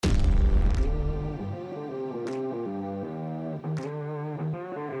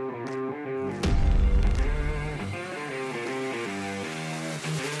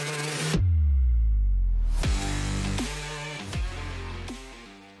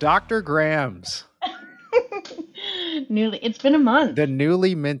Dr. Grams. It's been a month. The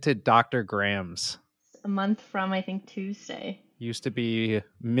newly minted Dr. Grams. A month from, I think, Tuesday. Used to be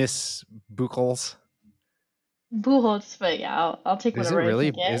Miss Buchholz. Buchholz, but yeah, I'll take whatever I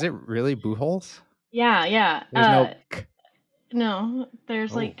can get. Is it really Buchholz? Yeah. There's no k. No,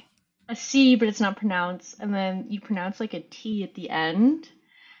 there's like a C, but it's not pronounced, and then you pronounce like a T at the end.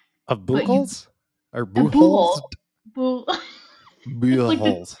 Of Buchholz? Or Buchholz?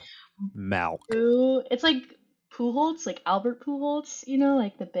 Buchholz. Malk. It's like Pujols, like Albert Pujols,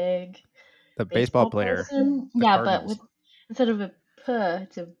 like the big baseball player. Yeah, Cardinals. But instead of a P,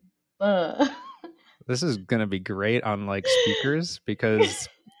 it's a B. This is going to be great on like speakers because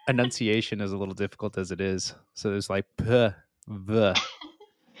enunciation is a little difficult as it is. So there's like P, V.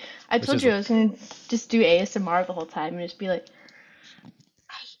 I told you I was going to just do ASMR the whole time and just be like,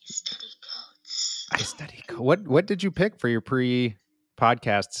 I study codes. What did you pick for your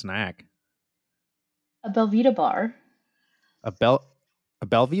pre-podcast snack? A Belvita bar. A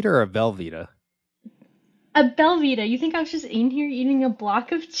Belvita or a Velveeta? A Belvita. You think I was just in here eating a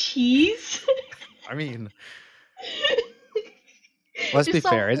block of cheese? I mean, let's be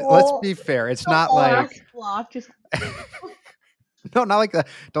fair. Let's be fair. It's not like block. Just no, not like that.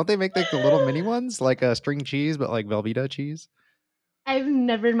 Don't they make like the little mini ones, like a string cheese, but like Velveeta cheese? I've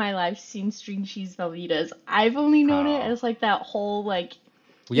never in my life seen string cheese Velveetas. I've only known it as like that whole like.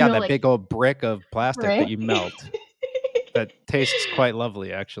 Well, that big old brick of plastic that you melt. That tastes quite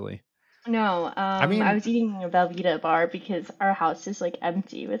lovely, actually. No, I was eating a Velveeta bar because our house is like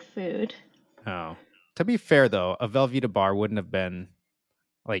empty with food. Oh, to be fair though, a Velveeta bar wouldn't have been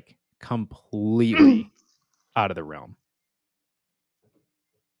like completely out of the realm.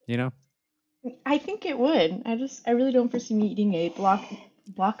 You know? I think it would. I really don't foresee me eating a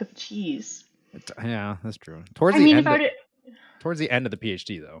block of cheese. Yeah, that's true. Towards the end of the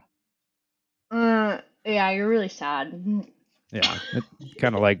PhD though. Yeah, you're really sad. Yeah, it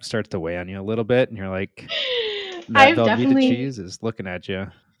kind of like starts to weigh on you a little bit, and you're like, that Velveeta cheese is looking at you.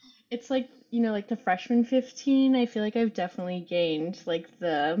 It's like, like the freshman 15. I feel like I've definitely gained like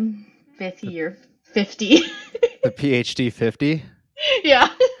the fifth year 50. The PhD 50? Yeah.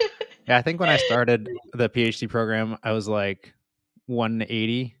 Yeah, I think when I started the PhD program, I was like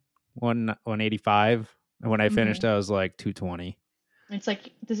 180, 185. And when I finished, I was like 220. It's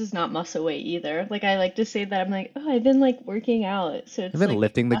like, this is not muscle weight either. Like, I like to say that I'm like, I've been like working out. So it's I've been like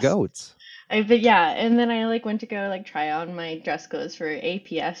lifting the goats. Yeah. And then I like went to go like try on my dress clothes for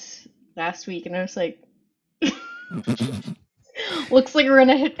APS last week. And I was like, looks like we're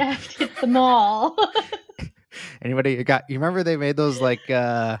going to have to hit the mall. Anybody you remember they made those like,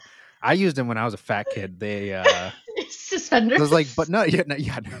 I used them when I was a fat kid. They, suspenders. Those like, but no,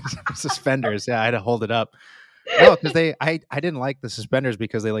 suspenders. Yeah. I had to hold it up. No, because I didn't like the suspenders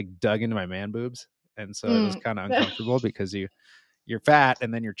because they like dug into my man boobs, and so it was kind of uncomfortable because you're fat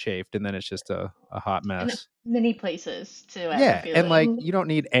and then you're chafed and then it's just a hot mess. Many places too. Yeah, and like you don't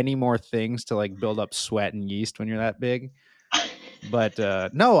need any more things to like build up sweat and yeast when you're that big. But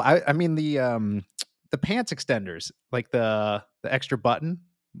no, I mean the pants extenders, like the extra button.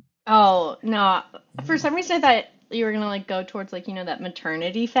 Oh no! For some reason, I thought you were gonna like go towards like that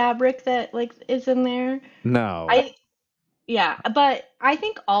maternity fabric that like is in there. No. But I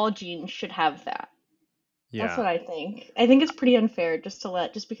think all jeans should have that. Yeah. That's what I think. I think it's pretty unfair just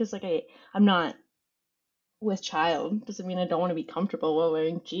because like I'm not with child doesn't mean I don't want to be comfortable while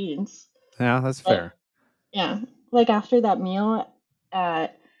wearing jeans. Yeah, that's fair. Yeah, like after that meal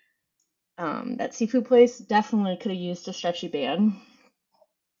at that seafood place, definitely could have used a stretchy band.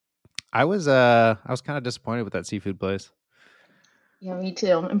 I was kind of disappointed with that seafood place. Yeah, me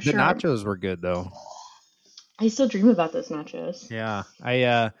too. I'm sure. The nachos were good though. I still dream about those nachos. Yeah,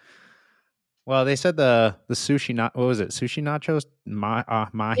 well, they said the sushi what was it? Sushi nachos,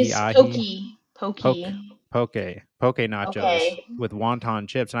 mahi ahi, poke nachos with wonton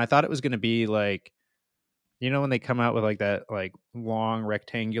chips, and I thought it was going to be like, when they come out with like that like long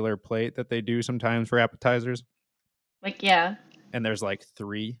rectangular plate that they do sometimes for appetizers. Like yeah. And there's like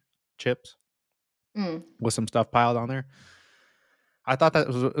 3 chips with some stuff piled on there. I thought that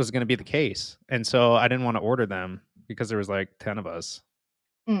was going to be the case, and so I didn't want to order them because there was like 10 of us.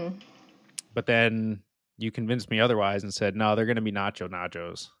 But then you convinced me otherwise and said no, they're going to be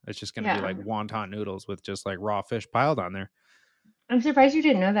nachos. It's just going to be like wonton noodles with just like raw fish piled on there. I'm surprised you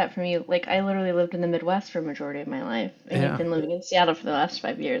didn't know that from you. Like, I literally lived in the Midwest for a majority of my life, and you've been living in Seattle for the last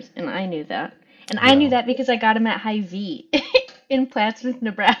 5 years, and I knew that. And I knew that because I got them at Hy-Vee in Plattsmouth,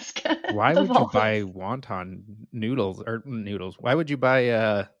 Nebraska. Why would you buy wonton noodles? Why would you buy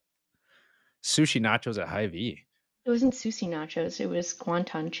sushi nachos at Hy-Vee? It wasn't sushi nachos. It was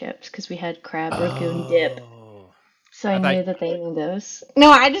wonton chips because we had crab ragoon dip. Oh, So I I thought knew that they made those. No,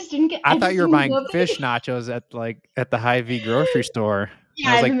 I just didn't get. I I thought just you were didn't buying go. fish nachos at the Hy-Vee grocery store. And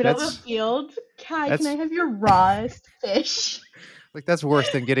I Yeah, was in the like, middle of the field. Kai, can I that's have your rawest fish? like that's worse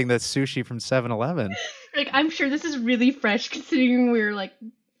than getting the sushi from 7-Eleven. Like, I'm sure this is really fresh considering we're like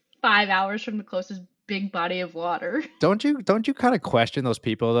 5 hours from the closest big body of water. Don't you kind of question those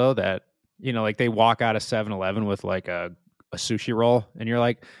people though that like they walk out of 7-Eleven with like a sushi roll and you're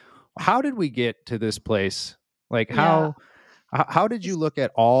like, how did we get to this place? Like Yeah. how did you look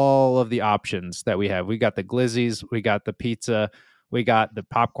at all of the options that we have? We got the glizzies, we got the pizza, we got the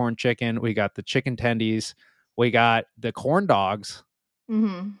popcorn chicken, we got the chicken tendies, we got the corn dogs,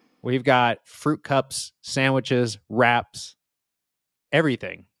 Mm-hmm. we've got fruit cups, sandwiches, wraps,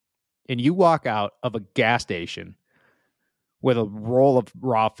 everything. And you walk out of a gas station with a roll of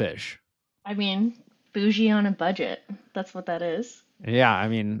raw fish. I mean, bougie on a budget. That's what that is. Yeah, I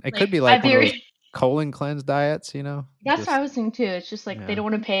mean, it could Like, be like I've one of those very. colon cleanse diets, That's what I just was thinking too. It's just like they yeah, don't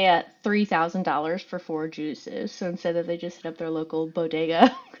want to pay at $3,000 for four juices, so instead that they just hit up their local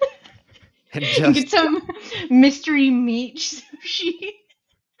bodega and and get just some mystery meat sushi.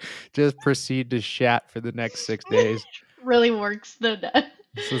 proceed to shat for the next 6 days. Really works the.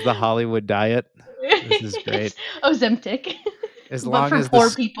 This is the Hollywood diet. This is great. It's Ozempic, As but long for as poor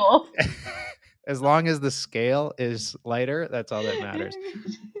this, people. as long as the scale is lighter, that's all that matters.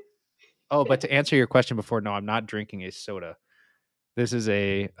 Oh, but to answer your question before, no, I'm not drinking a soda. This is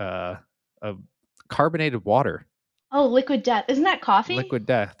a carbonated water. Oh, liquid death. Isn't that coffee? Liquid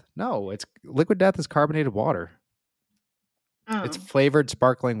Death. No, it's Liquid Death is carbonated water. It's Oh. flavored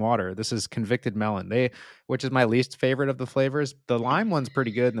sparkling water. This is convicted melon. Which is my least favorite of the flavors. The lime one's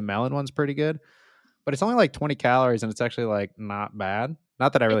pretty good and the melon one's pretty good, but it's only like 20 calories and it's actually like not bad.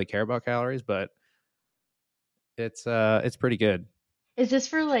 Not that I really care about calories, but it's pretty good. Is this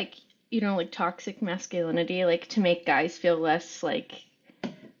for like, like toxic masculinity, like to make guys feel less like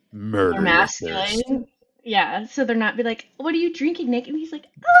more Murder your thirst. masculine? Yeah, so they're not be like, "What are you drinking, Nick?" And he's like,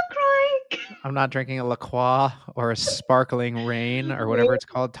 "I'm crying." I'm not drinking a La Croix or a sparkling rain or whatever Wait, it's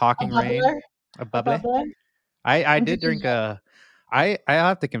called, a talking rain, bubbler, a a bubbly. bubbler. I I'm did drinking drink milk. I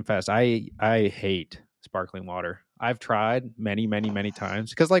have to confess, I hate sparkling water. I've tried many, many, many times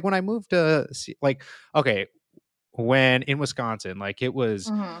because like when I moved to like okay, when in Wisconsin, like it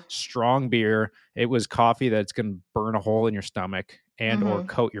was Mhm. strong beer, it was coffee that's going to burn a hole in your stomach and or Mhm.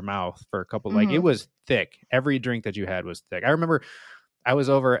 coat your mouth for a couple like it Mhm. was thick. Every drink that you had was thick. I remember I was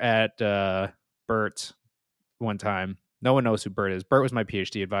over at Bert's one time. No one knows who Bert is. Bert was my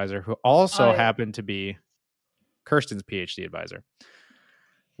PhD advisor who Oh also yeah. happened to be Kirstyn's PhD advisor.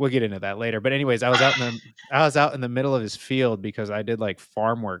 We'll get into that later. But anyways, I was out in the middle of his field because I did like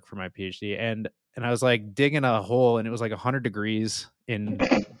farm work for my PhD and I was like digging a hole and it was like 100 degrees in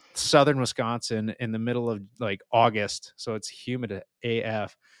southern Wisconsin in the middle of like August, so it's humid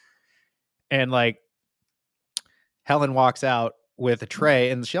AF. And like Helen walks out with a tray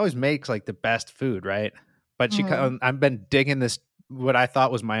and she always makes like the best food, right? But Mhm. I've been digging this what I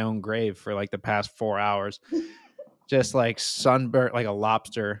thought was my own grave for like the past 4 hours, just like sunburnt like a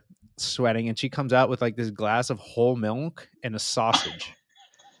lobster, sweating, and she comes out with like this glass of whole milk and a sausage.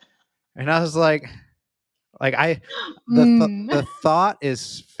 And I was like Mm. the thought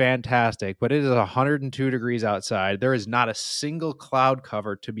is fantastic, but it is 102 degrees outside. There is not a single cloud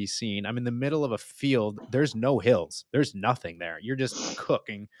cover to be seen. I'm in the middle of a field. There's no hills. There's nothing there. You're just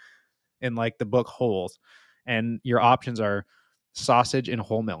cooking in like the book Holes, and your options are sausage and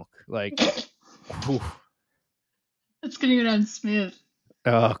whole milk. Like, whew. It's gonna go down smooth.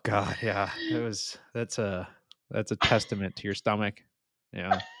 Oh god, yeah. That's a testament to your stomach.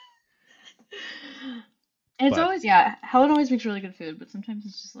 Yeah. And it's But always, yeah, Helen always makes really good food, but sometimes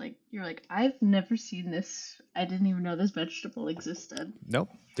it's just like, you're like, I've never seen this. I didn't even know this vegetable existed. nope,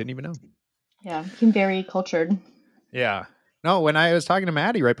 didn't even know. Yeah, became very cultured. Yeah. No, when I was talking to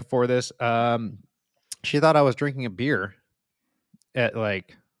Maddie right before this, she thought I was drinking a beer at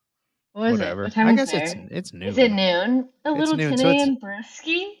like What was it? What whatever. time I is guess there? it's Is it noon. noon? A It's little noon. 10 So it's a.m.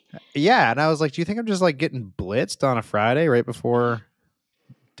 brewski? yeah, and I was like, do you think I'm just like getting blitzed on a Friday right before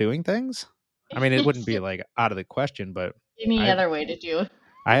doing things? I mean, it wouldn't be like out of the question, but Any I other way to do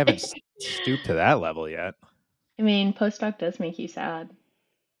I haven't it? stooped to that level yet. I mean, postdoc does make you sad.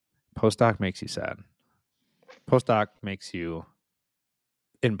 Postdoc makes you sad. Postdoc makes you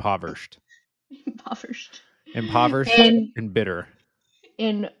impoverished. Impoverished. Impoverished And and bitter.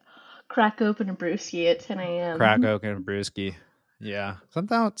 in crack open a brewski at 10 Crack a.m. oak and brewski. Yeah.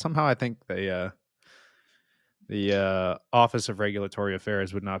 Somehow I think the Office of Regulatory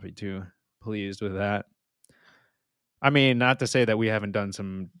Affairs would not be too pleased with that. I mean, not to say that we haven't done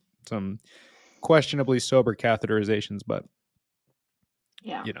some questionably sober catheterizations, but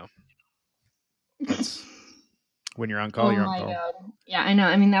yeah, that's when you're on call, you're on call. God. Yeah, I know.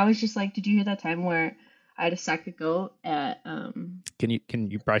 I mean, that was just like, did you hear that time where I had to sack a goat at Can you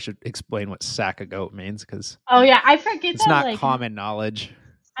probably should explain what sack a goat means, because oh yeah, I forget it's that not like common knowledge.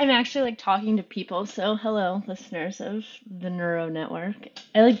 I'm actually like talking to people. So hello, listeners of the Neuro Network.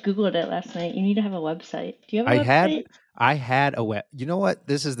 I like Googled it last night. You need to have a website. Do you have a website? I had a web. You know what?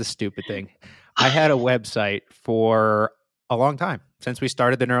 This is the stupid thing. I had a website for a long time since we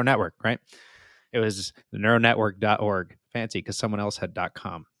started the Neuro Network, right? It was the neuronetwork.org. Fancy, because someone else had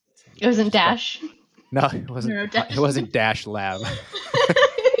 .com. It wasn't Dash. No, it wasn't. It wasn't Dash Lab.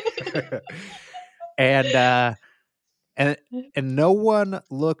 and no one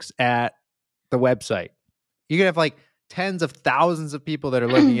looks at the website. You could have like tens of thousands of people that are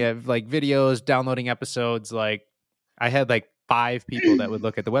looking at like videos, downloading episodes. Like I had like 5 people that would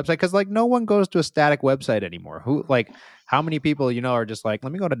look at the website, because like no one goes to a static website anymore. How many people are just like,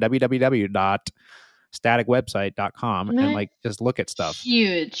 let me go to www.staticwebsite.com and like just look at stuff.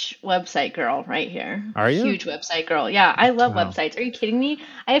 Huge website girl right here. Are you? Huge website girl. Yeah, I love websites. Are you kidding me?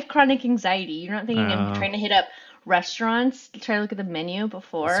 I have chronic anxiety. You're not thinking I'm trying to hit up restaurants to try to look at the menu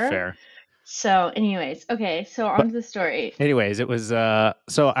before? That's fair. So anyways, okay, so on to the story. Anyways, it was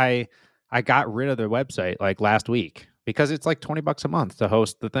so I got rid of the website like last week, because it's like $20 a month to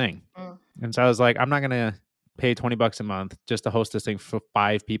host the thing. And so I was like, I'm not going to pay $20 a month just to host this thing so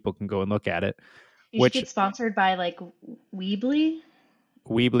 5 people can go and look at it. You should get sponsored by like Weebly,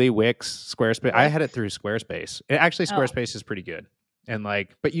 Wix, Squarespace. I had it through Squarespace. Squarespace is pretty good. And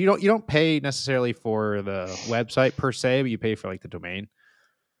like, but you don't pay necessarily for the website per se, but you pay for like the domain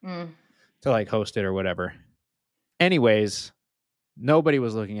to like host it or whatever. Anyways, nobody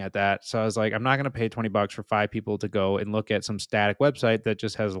was looking at that. So I was like, I'm not going to pay $20 for 5 people to go and look at some static website that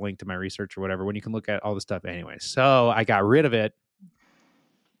just has a link to my research or whatever, when you can look at all the stuff anyway. So I got rid of it.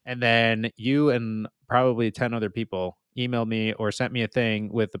 And then you and probably 10 other people emailed me or sent me a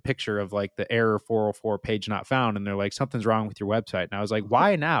thing with a picture of like the error 404 page not found. And they're like, something's wrong with your website. And I was like,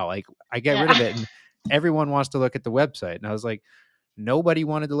 why now? Like I get rid of it and everyone wants to look at the website. And I was like, nobody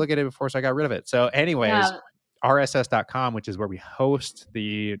wanted to look at it before. So I got rid of it. So anyways, rss.com, which is where we host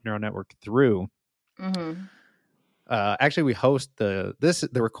the Neuro Network through. Actually, we host the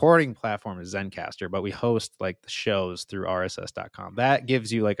recording platform is Zencaster, but we host like the shows through rss.com. That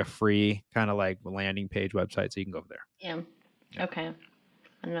gives you like a free kind of like landing page website, so you can go over there. Yeah. Okay.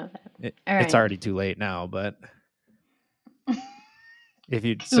 I know that. It's already too late now, but if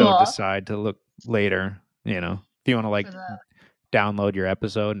you so decide to look later, if you want to like download your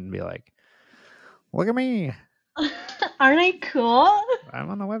episode and be like, look at me. Aren't I cool? I'm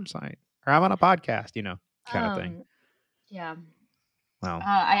on the website, or I'm on a podcast, kind of thing. Yeah. Wow.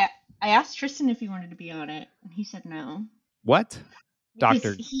 I asked Tristan if he wanted to be on it, and he said no. What?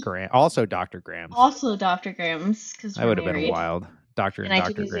 Dr. Grams. Also Dr. Grams. Also Dr. Grams, because that would have been wild. Dr. and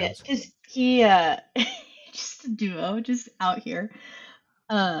Dr. Grams. Because he just a duo, just out here.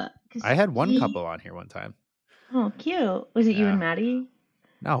 I had one couple on here one time. Oh, cute. Was it you and Maddie?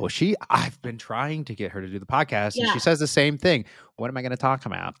 No, I've been trying to get her to do the podcast, and she says the same thing. What am I going to talk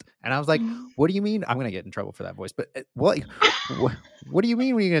about? And I was like, what do you mean? I'm going to get in trouble for that voice. But what do you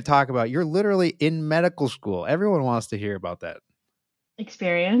mean when you're going to talk about? You're literally in medical school. Everyone wants to hear about that.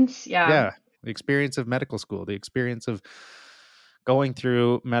 Experience? Yeah. Yeah. The experience of medical school, the experience of going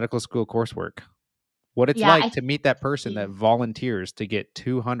through medical school coursework. What it's like to meet that person that volunteers to get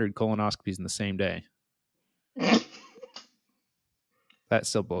 200 colonoscopies in the same day. That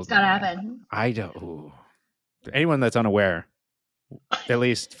still blows me. It's gotta happen. I don't. Ooh. Anyone that's unaware, at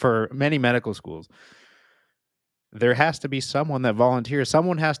least for many medical schools, there has to be someone that volunteers.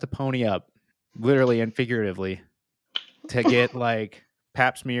 Someone has to pony up, literally and figuratively, to get like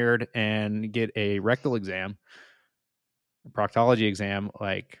pap smeared and get a rectal exam, a proctology exam,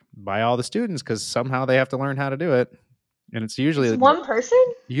 like by all the students, because somehow they have to learn how to do it. And it's usually one person.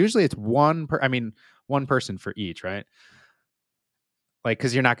 Usually it's one person for each, right? Like,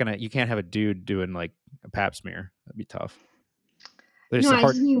 because you can't have a dude doing like a pap smear. That'd be tough. I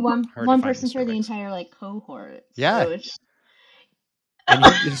just need one person for the entire like cohort. Yeah. So and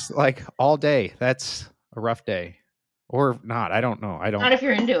you just like all day. That's a rough day, or not. I don't know. Not if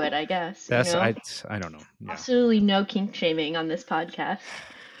you're into it, I guess. That's I don't know. Yeah. Absolutely no kink shaming on this podcast.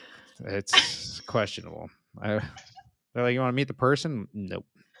 It's questionable. They're like, you want to meet the person? Nope.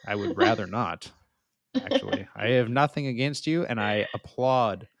 I would rather not. Actually, I have nothing against you, and I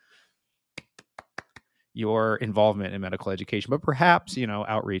applaud your involvement in medical education. But perhaps,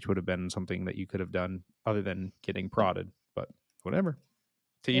 outreach would have been something that you could have done other than getting prodded. But whatever.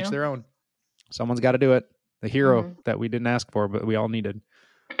 To each Yeah. their own. Someone's got to do it. The hero that we didn't ask for, but we all needed.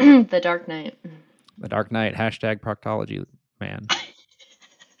 The Dark Knight. The Dark Knight. Hashtag proctology man.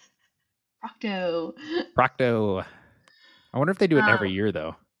 Procto. I wonder if they do it every year,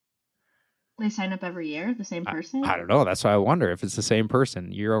 though. They sign up every year? The same person? I don't know. That's why I wonder if it's the same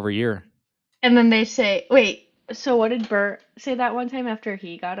person year over year. And then they say, wait, so what did Bert say that one time after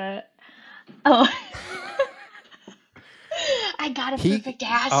he got a... Oh. I got a perfect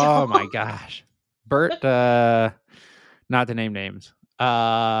asshole. Oh, my gosh. Bert, not to name names,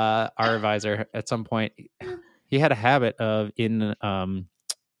 our advisor at some point, he had a habit of in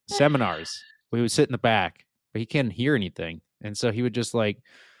seminars, we would sit in the back, but he couldn't hear anything. And so he would just like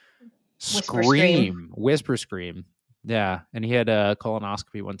whisper scream. Yeah. And he had a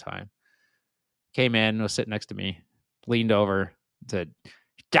colonoscopy one time. Came in, was sitting next to me, leaned over, said,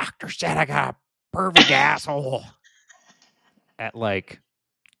 "Doctor said I got a perfect asshole," at like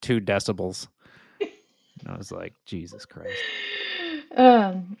 2 decibels. And I was like, Jesus Christ.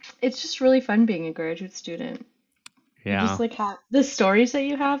 It's just really fun being a graduate student. Yeah. You just like the stories that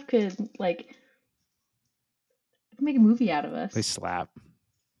you have could like make a movie out of us. They slap.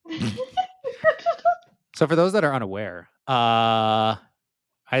 So for those that are unaware, I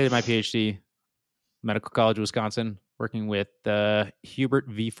did my PhD, Medical College of Wisconsin, working with Hubert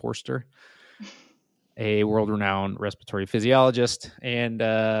V. Forster, a world-renowned respiratory physiologist, and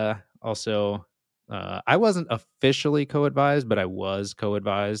also I wasn't officially co-advised, but I was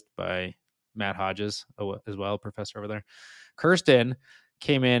co-advised by Matt Hodges as well, professor over there. Kirstyn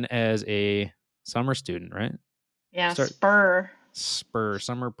came in as a summer student, right? Yeah, Spur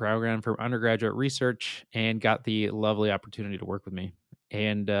summer program for undergraduate research, and got the lovely opportunity to work with me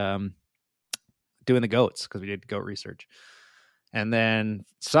and doing the goats, because we did goat research. And then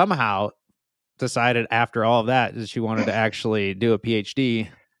somehow decided after all of that she wanted to actually do a PhD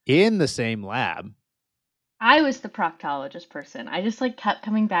in the same lab. I was the proctologist person. I just like kept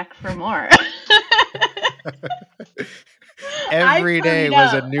coming back for more. Every day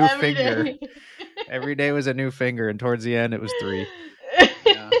was a new finger. Every day was a new finger, and towards the end it was 3.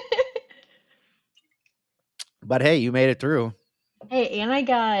 Yeah. But hey, you made it through. Hey, and I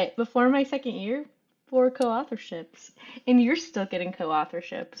got, before my second year, 4 co-authorships. And you're still getting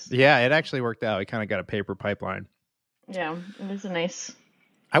co-authorships. Yeah, it actually worked out. We kind of got a paper pipeline. Yeah, it was a nice...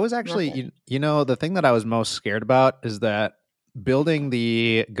 I was actually, you know, the thing that I was most scared about is that building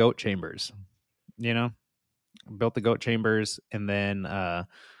the goat chambers, you know, built the goat chambers, and then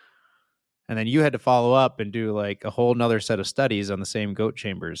you had to follow up and do like a whole nother set of studies on the same goat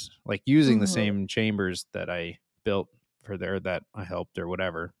chambers, like using the same chambers that I built for there, that I helped or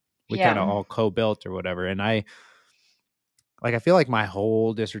whatever. We kind of all co-built or whatever. And I feel like my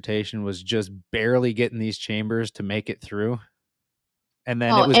whole dissertation was just barely getting these chambers to make it through. And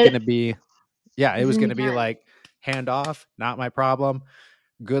then it was going to be, it was going to be like, hand off, not my problem.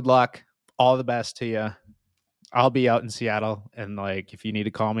 Good luck. All the best to you. I'll be out in Seattle. And like, if you need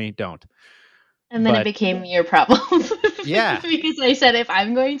to call me, don't. And then it became your problem. Yeah. Because I said, if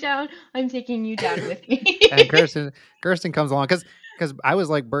I'm going down, I'm taking you down with me. And Kirstyn comes along because I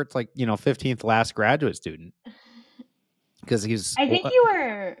was like Bert's 15th last graduate student. Because he's, I think you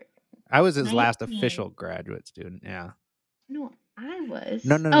were. I was his 19. Last official graduate student. Yeah. No, I was.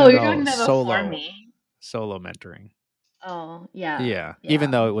 No. You're talking about before me. Solo mentoring. Oh, yeah. Yeah. Even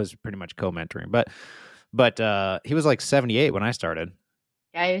though it was pretty much co-mentoring. But he was like 78 when I started.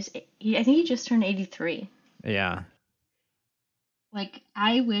 Yeah, I think he just turned 83. Yeah. Like,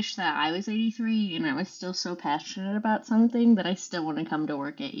 I wish that I was 83 and I was still so passionate about something that I still want to come to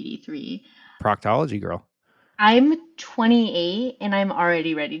work at 83. Proctology girl. I'm 28 and I'm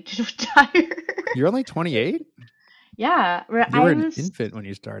already ready to retire. You're only 28? Yeah. You were an infant when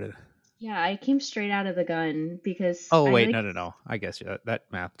you started. Yeah, I came straight out of the gun because... Oh, wait, no. I guess that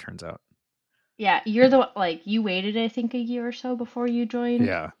math turns out. Yeah, you're you waited, I think, a year or so before you joined.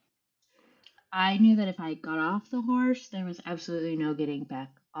 Yeah. I knew that if I got off the horse, there was absolutely no getting back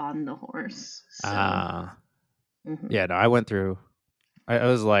on the horse. So. Yeah, no, I went through... I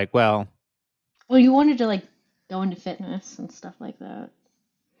was like, well... Well, you wanted to, go into fitness and stuff like that.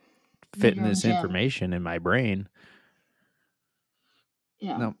 Fitness information in my brain.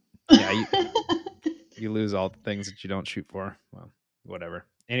 Yeah. No. Yeah, you lose all the things that you don't shoot for. Well, whatever.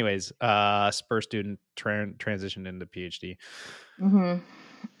 Anyways, Spur student transitioned into PhD. Mm-hmm.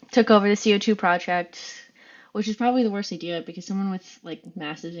 Took over the CO2 project, which is probably the worst idea because someone with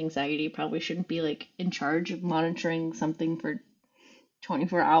massive anxiety probably shouldn't be in charge of monitoring something for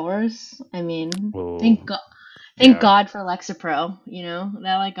 24 hours. I mean, thank God for Lexapro,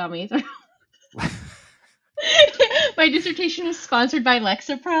 that got me through. My dissertation is sponsored by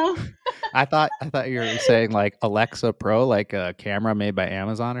Lexapro. I thought you were saying like Alexa Pro, like a camera made by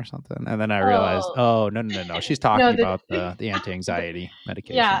Amazon or something, and then I realized, Oh. oh no, she's No, talking about the anti-anxiety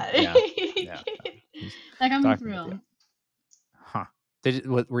medication. yeah. Yeah. She's That got me talking about through. Huh?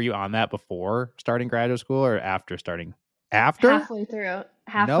 Were you on that before starting graduate school or after starting? After? Halfway through. No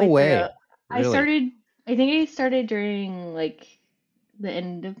Halfway through. way. Really? I think I started during like the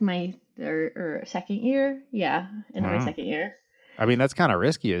end of my third or second year. Yeah, end of my Wow. second year. I mean, that's kind of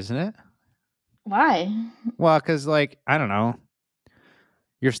risky, isn't it? Why? Well, because like I don't know,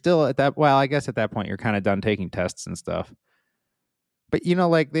 you're still at that. Well, I guess at that point you're kind of done taking tests and stuff. But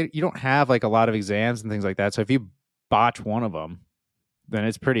like you don't have like a lot of exams and things like that. So if you botch one of them, then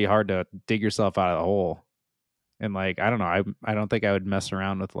it's pretty hard to dig yourself out of the hole. And like I don't know, I don't think I would mess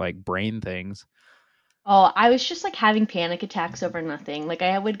around with like brain things. Oh, I was just like having panic attacks over nothing. Like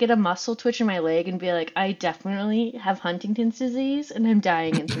I would get a muscle twitch in my leg and be like, I definitely have Huntington's disease and I'm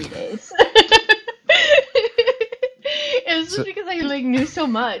dying in 3 days. It was just So, because I like knew so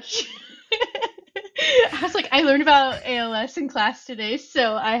much. I was like, I learned about ALS in class today,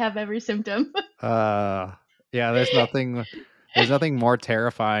 so I have every symptom. yeah, there's nothing more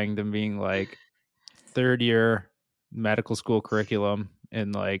terrifying than being like third year medical school curriculum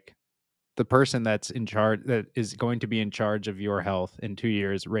and like the person that's in charge that is going to be in charge of your health in 2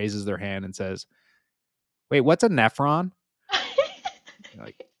 years raises their hand and says, "Wait, what's a nephron?" You're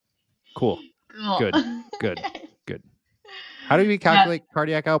like, cool, Cool. good. How do we calculate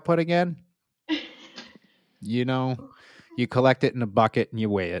cardiac output again? You collect it in a bucket and you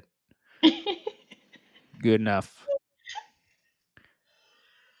weigh it. Good enough.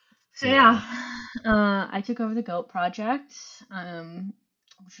 So yeah, I took over the goat project,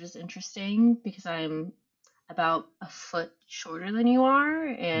 which was interesting because I'm about a foot shorter than you are,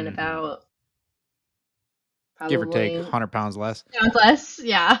 and about give or take probably 100 pounds less. pounds less.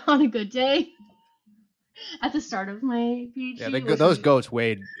 Yeah, on a good day. At the start of my PhD, Yeah, those goats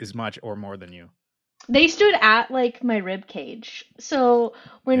weighed as much or more than you. they stood at like my rib cage. So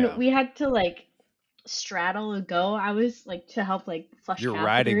when we had to like straddle a goat, I was like to help like flush You're catheters.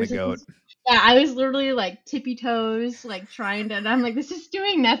 riding the goat. Yeah, I was literally like tippy toes, like trying to. And I'm like, this is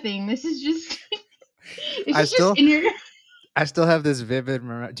doing nothing. This is just. Just in your. I still have this vivid.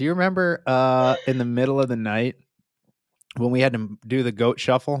 Do you remember in the middle of the night when we had to do the goat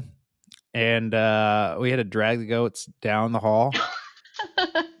shuffle and we had to drag the goats down the hall?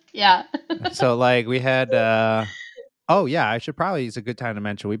 Yeah. So like we had. Oh yeah, it's a good time to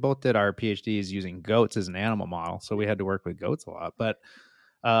mention we both did our PhDs using goats as an animal model, so we had to work with goats a lot. But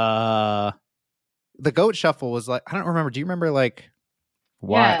the goat shuffle was like I don't remember. Do you remember like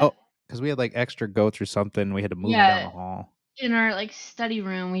why? Yeah. Oh, because we had like extra goats or something. We had to move them down the hall. In our like study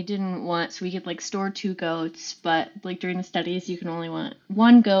room, we didn't want so we could like store 2 goats, but like during the studies, you can only want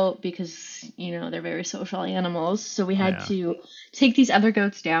 1 goat because they're very social animals. So we had to take these other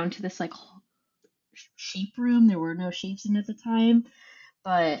goats down to this like sheep room. There were no sheep in at the time,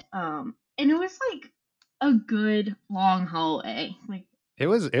 but and it was like a good long hallway. Like it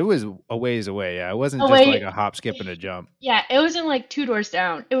was a ways away. Yeah, it wasn't just like a hop, skip, and a jump. Yeah, it wasn't like 2 doors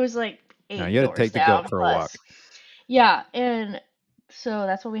down. It was like 8 no, you had to take the goat for a walk. Yeah, and so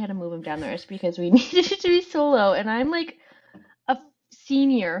that's why we had to move him down there, is because we needed it to be solo. And I'm like a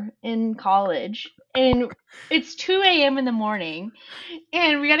senior in college, and it's 2 a.m. in the morning,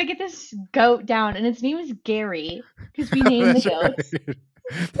 and we got to get this goat down, and its name is Gary because we named the goats.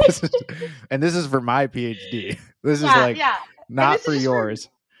 This is for my PhD. This is like not for yours.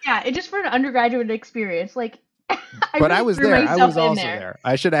 It's just for an undergraduate experience. Like, I was there. I was also there.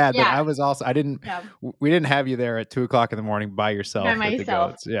 I should add that I was also. I didn't. Yeah. We didn't have you there at 2:00 in the morning by yourself. By myself. With the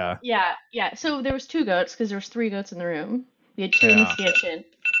goats. Yeah. Yeah. So there was 2 goats because there was 3 goats in the room. We had 2 in the kitchen.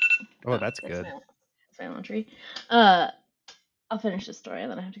 Oh, that's good. That's my laundry. I'll finish the story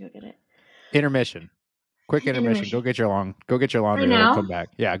and then I have to go get it. Intermission. Quick intermission. Go get your laundry. Right now? We'll come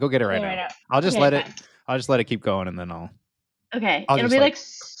back. Yeah, go get it right now. I'll just let it keep going and then I'll. Okay. It'll be like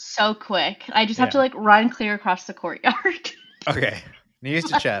so quick. I just have to like run clear across the courtyard. Okay. Knees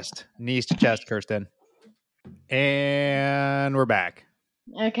to chest, Kirstyn. And we're back.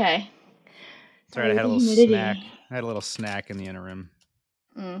 Okay. Sorry, I had a little snack. I had a little snack in the interim.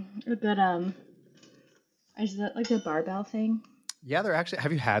 A good is that like the barbell thing? Yeah, they're actually.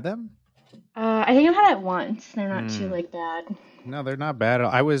 Have you had them? I think I've had it once. They're not too like bad. No, they're not bad.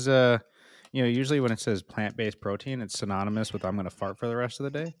 I was usually when it says plant-based protein, it's synonymous with I'm going to fart for the rest of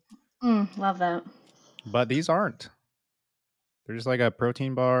the day. Love that. But these aren't. They're just like a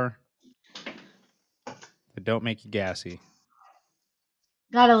protein bar that don't make you gassy.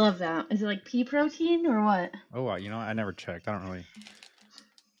 Gotta love that. Is it like pea protein or what? Oh, I never checked. I don't really.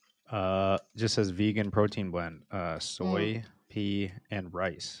 Just says vegan protein blend. Mm. Soy, pea, and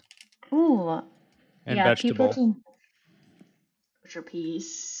rice, Ooh, and yeah, pea vegetable. protein, which are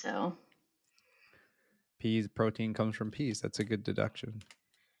peas. So Peas protein comes from peas. That's a good deduction.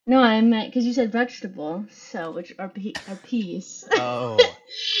 no, I meant because you said vegetable, so which are peas. Oh,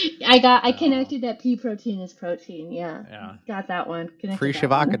 I oh, connected that pea protein is protein. Yeah, yeah. got that one. Free Connected that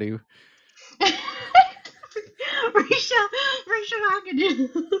one. shavakadu. Risha, Risha Hakadu.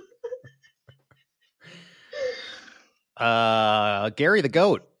 Gary the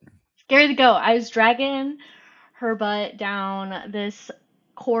goat. Scary to go. I was dragging her butt down this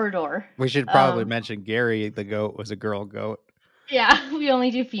corridor. We should probably Um, mention Gary the goat was a girl goat. yeah, we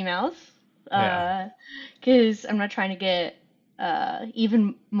only do females. Yeah. Because I'm not trying to get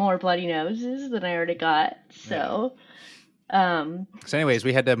even more bloody noses than I already got. Yeah. Um, So, anyways,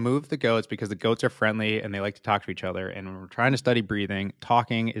 we had to move the goats because the goats are friendly and they like to talk to each other. And when we're trying to study breathing,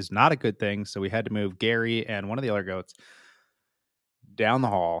 talking is not a good thing. So we had to move Gary and one of the other goats down the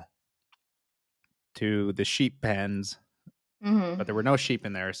hall to the sheep pens. mhm. But there were no sheep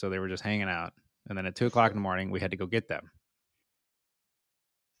in there, so they were just hanging out. And then at 2:00 in the morning, we had to go get them.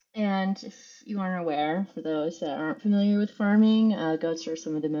 And if you aren't aware, for those that aren't familiar with farming, goats are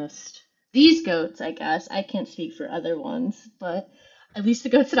some of the most. These goats, I guess, I can't speak for other ones, but at least the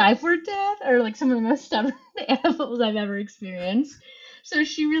goats that I've worked at are like some of the most stubborn animals I've ever experienced. So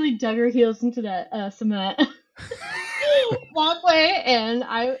she really dug her heels into that cement walkway, and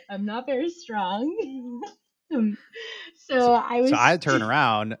I'm not very strong. So, So I so was. I turn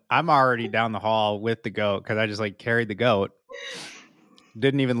around. I'm already down the hall with the goat because I just like carried the goat.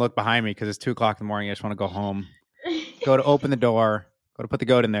 Didn't even look behind me because it's 2:00 in the morning. I just want to go home. Go to open the door. Go to put the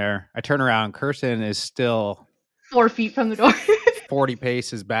goat in there. I turn around. Kirsten is still 4 feet from the door. 40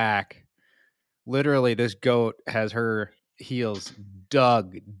 paces back. Literally, this goat has her heels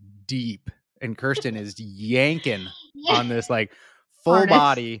dug deep, and Kirsten is yanking on this like full Harness.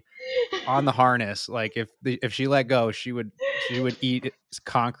 body on the harness. Like if she let go, she would eat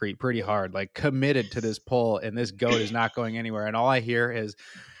concrete pretty hard. Like committed to this pull, and this goat is not going anywhere. And all I hear is,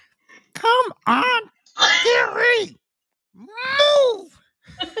 "Come on, Gary, move!"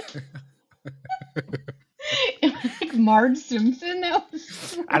 Like Marge Simpson. That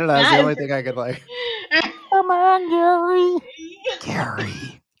was I don't know. That's the that. only thing I could like. Come on, Gary,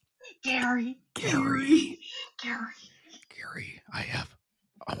 Gary, Gary, Gary. Gary.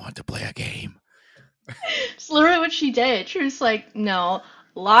 I want to play a game. It's literally what she did. She was like, no,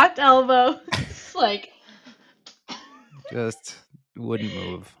 locked elbows, like. Just wouldn't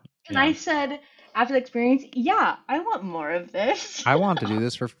move. And Yeah. I said, after the experience, yeah, I want more of this. I want to do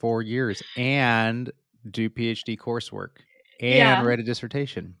this for 4 years and do PhD coursework and Yeah. write a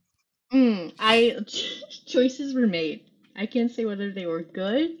dissertation. Choices were made. I can't say whether they were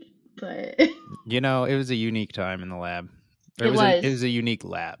good, but It was a unique time in the lab. Or it it was. was a unique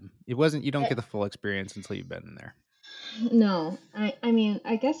lab. It wasn't. You don't get the full experience until you've been in there. No, I mean,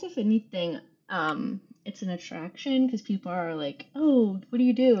 I guess if anything, it's an attraction because people are like, "Oh, what do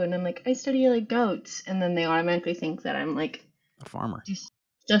you do?" And I'm like, "I study like goats," and then they automatically think that I'm like, A farmer. do,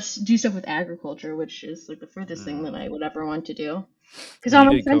 just do stuff with agriculture, which is like the furthest thing that I Mm. would ever want to do. Because Well, all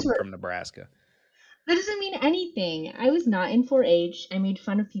you my did friends come were. from Nebraska. That doesn't mean anything. I was not in 4-H. I made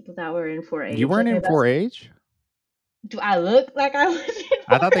fun of people that were in You 4-H. weren't Like my in best. 4-H? Do I look like I was in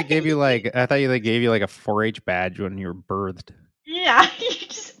I thought they gave you 4-H? like. I thought they gave you like a 4-H badge when you were birthed. Yeah, you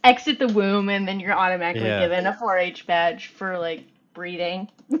just exit the womb and then you're automatically Yeah. given a 4-H badge for like breeding.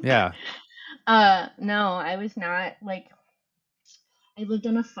 Yeah. No, I was not like I lived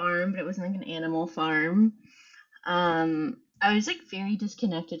on a farm, but it wasn't like an animal farm. I was like very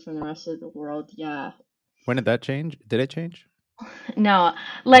disconnected from the rest of the world. Yeah. When did that change? Did it change? No, Yeah.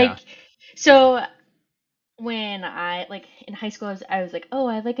 like so when I like in high school, I was like, oh,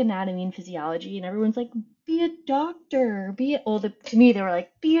 I like anatomy and physiology, and everyone's like, be a doctor, be a, well, to me they were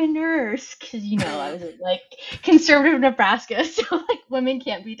like, be a nurse, because I was in, like conservative Nebraska, so like women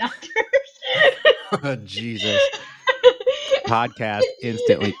can't be doctors. Jesus. Podcast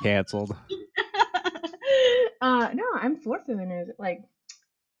instantly canceled. No, I'm for feminism. Like,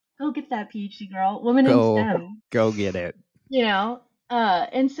 go get that PhD, girl. Woman in Go STEM. go get it. you know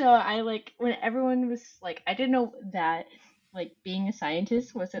and so I like when everyone was like I didn't know that like being a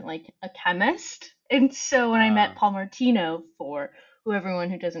scientist wasn't like a chemist, and so when I Uh, met Paul Martino, for who everyone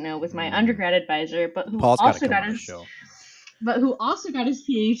who doesn't know was my mm, undergrad advisor, but who Paul's got to also come got on the his show.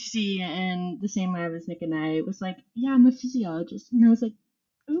 PhD in the same lab as Nick and I, was like, yeah, I'm a physiologist, and I was like,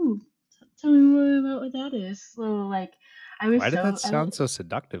 ooh, tell me more about what that is. So like I was Why did that so sound so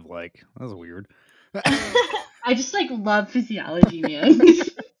seductive? Like, that was weird. I just like love physiology, man.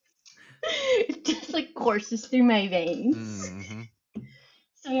 It just like courses through my veins. Mm-hmm.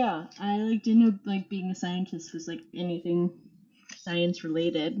 So yeah, I like didn't know like being a scientist was like anything science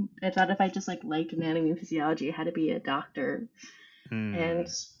related. I thought if I just like liked anatomy and physiology, I had to be a doctor. And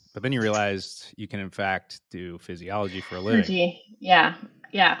But then you realized you can in fact do physiology for a living. yeah,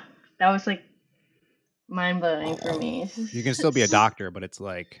 yeah, that was like mind blowing for me. You can still be a doctor, but it's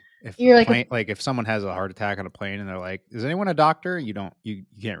like if a You're like a plane, like if someone has a heart attack on a plane and they're like, "Is anyone a doctor?" You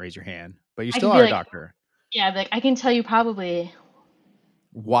can't raise your hand, but you I still could be are a like doctor. yeah, like I can tell you probably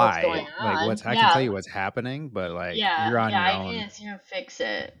what's Why? going Like on. I can tell Yeah, you what's happening, but like yeah, you're on yeah. your I own. can't, fix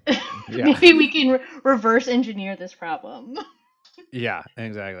it. Yeah. Maybe we can reverse engineer this problem. Yeah,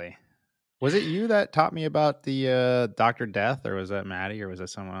 exactly. Was it you that taught me about the Dr. Death, or was that Maddie, or was that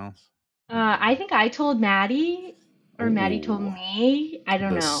someone else? I don't I remember. think I told Maddie, or Maddie told Oh, me. I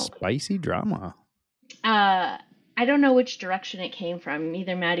don't the know. spicy drama. Uh, I don't know which direction it came from.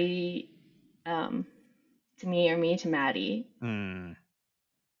 Either Maddie, um, to me or me to Maddie. Hmm.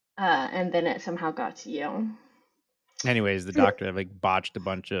 And then it somehow got to you. Anyways, the doctor like botched a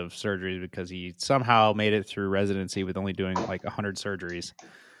bunch of surgeries because he somehow made it through residency with only doing like 100 surgeries,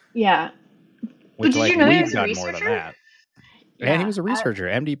 Yeah. But which did like you know he we've was a done more than researcher? that. And he Yeah. was a researcher,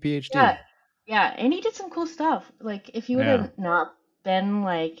 MD, Yeah. PhD. Yeah. And he did some cool stuff. Like, if you would Yeah. have not been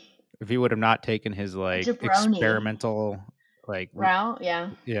like If he would have not taken his a like jabroni like route, yeah.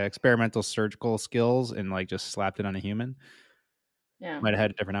 experimental surgical skills and like just slapped it on a human, Yeah. might have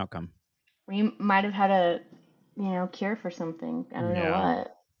had a different outcome. We might have had a, cure for something. I don't know Yeah.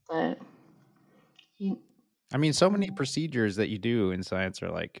 what, but he. I mean, so many procedures that you do in science are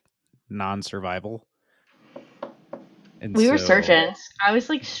like non-survival. And We were so, surgeons. I was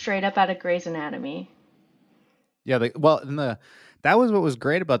like straight up out of Grey's Anatomy. yeah, that was what was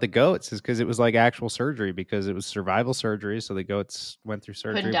great about the goats is because it was like actual surgery because it was survival surgery. So the goats went through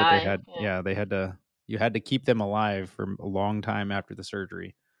Couldn't surgery, but die. they had to, you had to keep them alive for a long time after the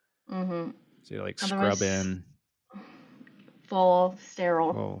surgery. Yeah. So you like scrub Otherwise, in, full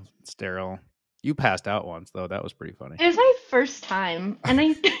sterile. well, sterile. You passed out once though. That was pretty funny. It was my first time, and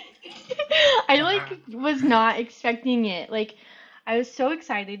I like was not expecting it. Like, I was so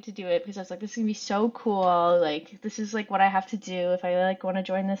excited to do it because I was like, this is gonna be so cool. Like, this is like what I have to do if I like want to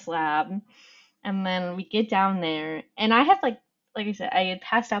join this lab. And then we get down there, and I had like I said, I had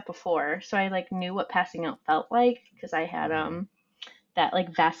passed out before, so I like knew what passing out felt like because I had Mhm. that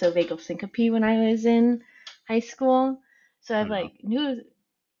like vasovagal syncope when I was in high school. So I I don't know. like knew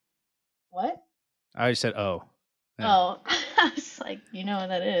what? I just said, oh, yeah. Oh, I was like, you know what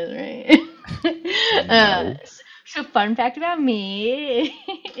that is, right? No. So fun fact about me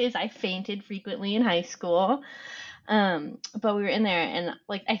is I fainted frequently in high school. But we were in there, and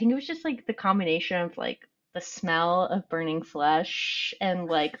like I think it was just like the combination of like the smell of burning flesh and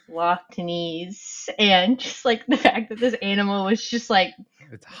like locked knees, and just like the fact that this animal was just like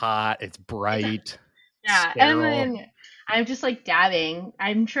It's hot. It's it's bright. yeah, and Sterile. then I'm just like dabbing.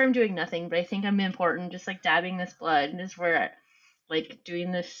 I'm sure I'm doing nothing, but I think I'm important. Just like dabbing this blood, and just where like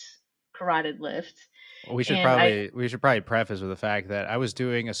doing this carotid lift, and I. We should probably preface with the fact that I was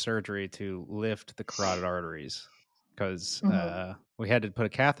doing a surgery to lift the carotid arteries because Mhm. we had to put a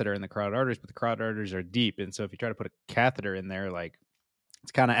catheter in the carotid arteries, but the carotid arteries are deep, and so if you try to put a catheter in there, like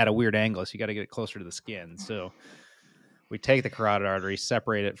it's kind of at a weird angle, so you got to get it closer to the skin. So we take the carotid artery,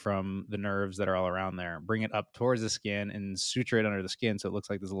 separate it from the nerves that are all around there, bring it up towards the skin, and suture it under the skin so it looks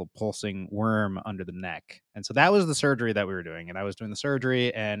like this little pulsing worm under the neck. And so that was the surgery that we were doing. And I was doing the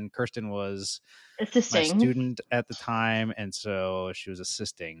surgery, and Kirstyn was my Assisting. student at the time. And so she was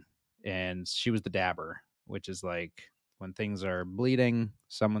assisting, and she was the dabber, which is like when things are bleeding,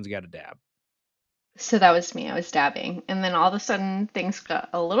 someone's got to dab. So that was me. I was dabbing. And then all of a sudden things got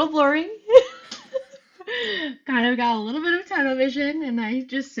a little blurry. Kind of got a little bit of tunnel vision, and I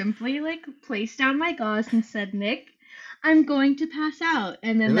just simply like placed down my gauze and said, Nick, I'm going to pass out.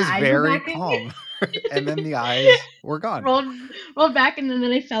 And It then the was eyes were very back in, calm. And then the eyes were gone. rolled rolled back, and then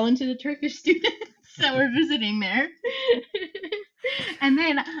I fell into the Turkish students that were visiting there. And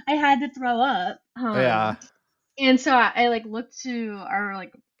then I had to throw up. Yeah. And so I like looked to our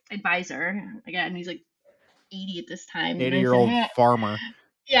like advisor again, and he's like 80 at this time. And I said, 80-year-old hey, farmer.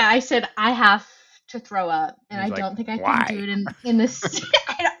 yeah, I said I have to throw up, and And I he's like, don't think I can do why? it in this.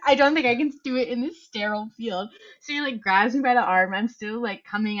 I don't think I can do it in this sterile field. So he like grabs me by the arm. I'm still like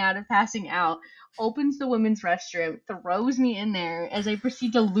coming out of passing out. Opens the women's restroom, throws me in there as I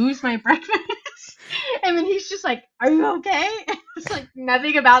proceed to lose my breakfast. And then he's just like, "Are you okay?" It's like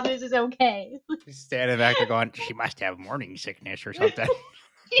nothing about this is okay. Standing back there going, she must have morning sickness or something.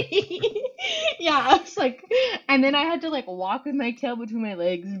 Yeah, I was like, and then I had to like walk with my tail between my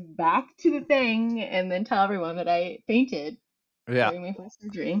legs back to the thing and then tell everyone that I fainted during my first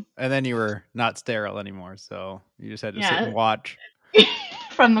surgery. And then you were not sterile anymore, so you just had to sit and watch.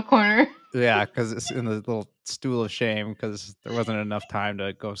 From the corner. Yeah, because it's in the little stool of shame because there wasn't enough time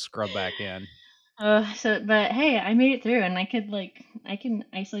to go scrub back in. But hey, I made it through, and I can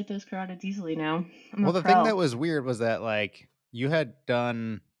isolate those carotids easily now. Well, the thing that was weird was that like you had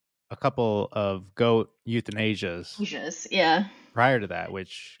done a couple of goat euthanasias, yeah, prior to that,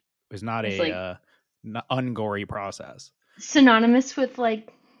 which was not a ungory process. Synonymous with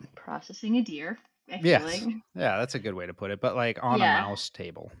like processing a deer. Yes, yeah, that's a good way to put it. But like on a mouse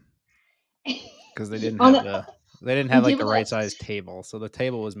table, because they didn't have like the right size table, so the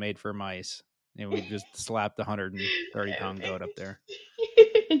table was made for mice. And we just slapped a 130-pound goat up there.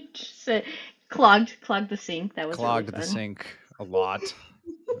 Just clogged the sink. That was clogged really fun. The sink a lot.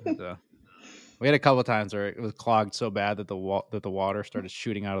 We had a couple of times where it was clogged so bad that the water started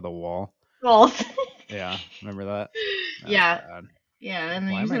shooting out of the wall. Yeah, remember that? Yeah. And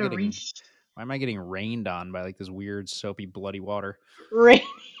then why am I getting rained on by like this weird soapy bloody water? Rain.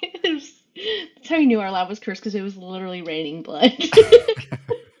 That's how we knew our lab was cursed, because it was literally raining blood.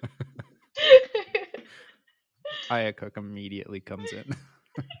 Aya Cook immediately comes in.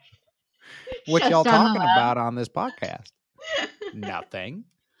 What y'all talking about on this podcast? Nothing.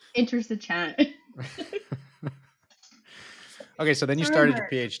 Enters the chat. Okay, so then you started your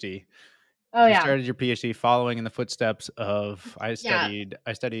PhD. Oh yeah. You started your PhD following in the footsteps of I studied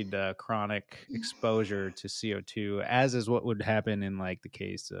chronic exposure to CO2, as is what would happen in like the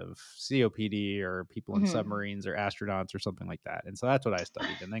case of COPD or people in submarines or astronauts or something like that. And so that's what I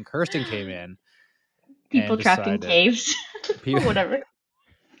studied. And then Kirstyn came in. People trapped in caves. Or whatever.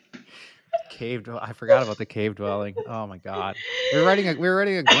 I forgot about the cave dwelling. Oh my god. We were writing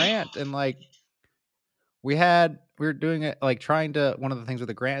a grant, and like we were doing it like trying to, one of the things with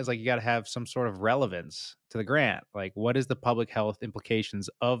the grant is like you got to have some sort of relevance to the grant. Like, what is the public health implications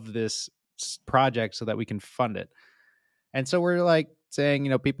of this project so that we can fund it? And so we're like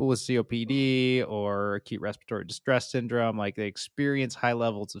saying, people with COPD or acute respiratory distress syndrome, like they experience high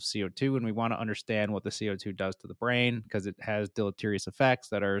levels of CO2, and we want to understand what the CO2 does to the brain because it has deleterious effects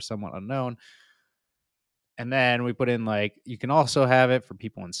that are somewhat unknown. And then we put in like, you can also have it for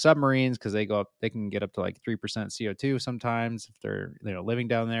people in submarines because they can get up to like 3% CO2 sometimes if they're living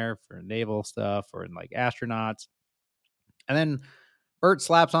down there, for naval stuff, or in like astronauts. And then Bert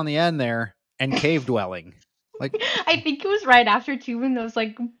slaps on the end there, and cave dwelling. Like, I think it was right after too, when those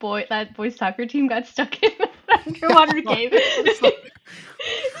like that boys soccer team got stuck in an underwater cave.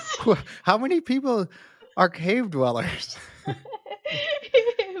 How many people are cave dwellers?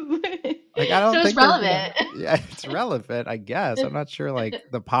 Like, I don't think it's relevant. Yeah, it's relevant, I guess. I'm not sure like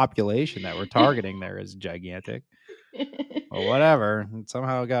the population that we're targeting there is gigantic. Well, whatever. It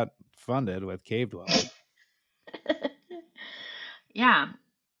somehow got funded with cave dwelling. Yeah.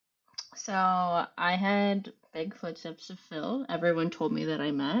 So I had big footsteps to fill. Everyone told me that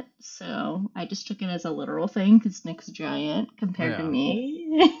I met, so I just took it as a literal thing because Nick's giant compared to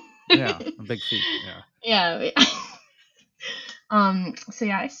me. Yeah, a big feat. Yeah. So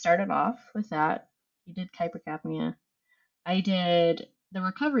yeah, I started off with that. You did hypercapnia. I did the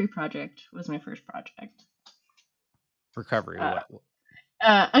recovery project. Was my first project. Recovery. What?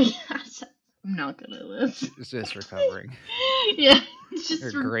 I'm not good at this. It's just recovering. Yeah, it's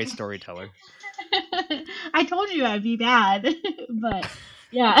just you're a great storyteller. I told you I'd be bad, but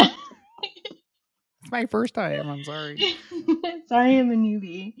yeah. It's my first time. I'm sorry. Sorry, I'm a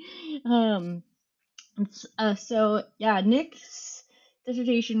newbie. So yeah, Nick's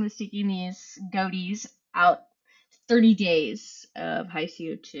dissertation was taking these goatees out 30 days of high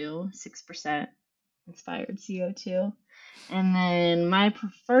CO2, 6% inspired CO2. And then my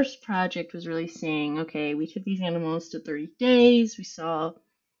first project was really saying, okay, we took these animals to 30 days. We saw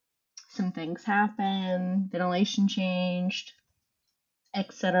some things happen, ventilation changed,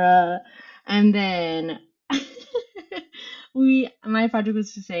 etc. And then my project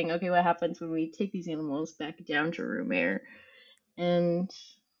was just saying, okay, what happens when we take these animals back down to room air? And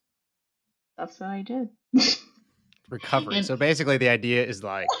that's what I did. Recovery. So basically the idea is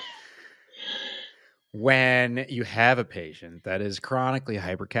like, when you have a patient that is chronically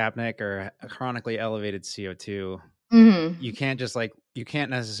hypercapnic or chronically elevated CO2, you can't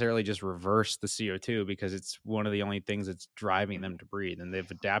necessarily just reverse the CO2 because it's one of the only things that's driving them to breathe, and they've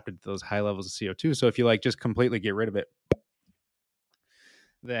adapted to those high levels of CO2. So if you like just completely get rid of it,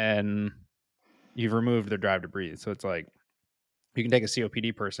 then you've removed their drive to breathe. So it's like You can take a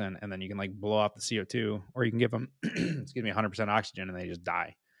COPD person and then you can like blow off the CO2, or you can give them, excuse me, 100% oxygen and they just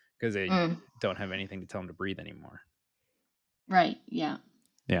die because they don't have anything to tell them to breathe anymore. Right. Yeah.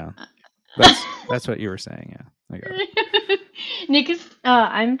 Yeah. That's what you were saying. Yeah. I got it. Nick is,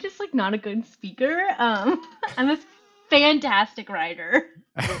 I'm just like not a good speaker. I'm a fantastic writer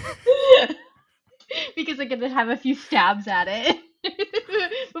because I get to have a few stabs at it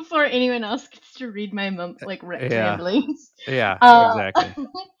before anyone else gets to read my ramblings. Yeah, exactly.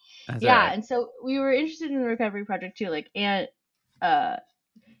 That's Yeah, right. and so we were interested in the recovery project too, like, and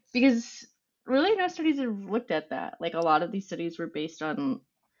because really no studies have looked at that. Like a lot of these studies were based on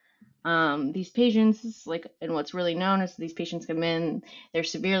these patients, like, and what's really known is these patients come in, they're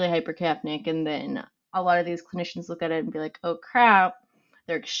severely hypercapnic, and then a lot of these clinicians look at it and be like, oh crap,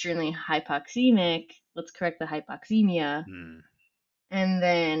 they're extremely hypoxemic. Let's correct the hypoxemia. And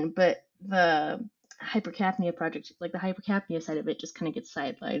then, but the hypercapnia project, like the hypercapnia side of it, just kind of gets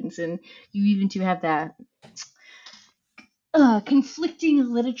sidelined. And you even do have that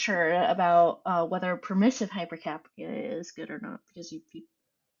conflicting literature about whether permissive hypercapnia is good or not, because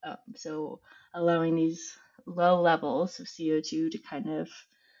so allowing these low levels of CO2 to kind of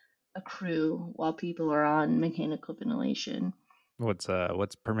accrue while people are on mechanical ventilation. What's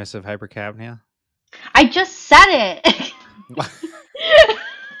permissive hypercapnia? I just said it.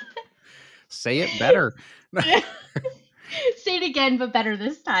 Say it better. Say it again, but better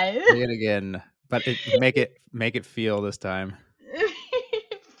this time. Say it again, but make it feel this time.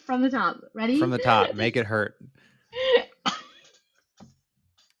 From the top. Ready? From the top. Make it hurt.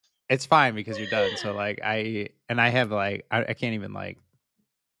 It's fine because you're done. So like I can't even like.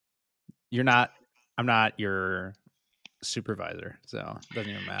 I'm not your supervisor, so it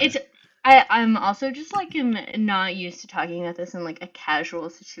doesn't even matter. I'm also just like not used to talking about this in like a casual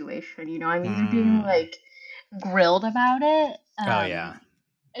situation. You know, I'm either being like grilled about it. Oh yeah.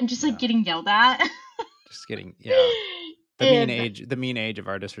 And just like getting yelled at. Just kidding. Yeah. The mean age of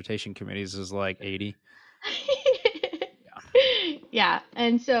our dissertation committees is like 80. Yeah.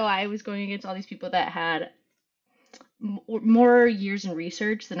 And so I was going against all these people that had more years in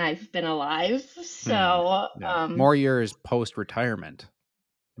research than I've been alive. So more years post-retirement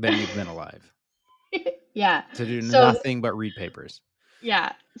than you've been alive. Yeah. To do nothing but read papers.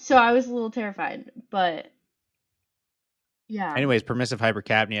 Yeah. So I was a little terrified, but yeah. Anyways, permissive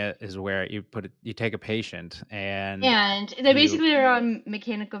hypercapnia is where you take a patient and they basically are on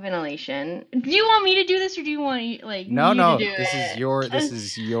mechanical ventilation. Do you want me to do this, or do you want like no? To do this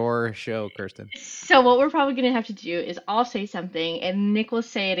is your show, Kirstyn. So what we're probably gonna have to do is I'll say something and Nick will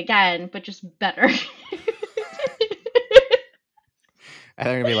say it again, but just better. And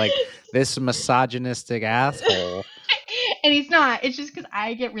they're gonna be like, this misogynistic asshole. And he's not. It's just because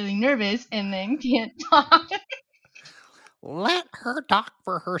I get really nervous and then can't talk. Let her talk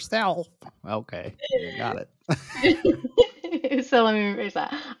for herself. Okay, you got it. So let me rephrase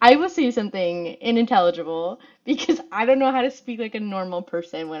that. I will say something unintelligible because I don't know how to speak like a normal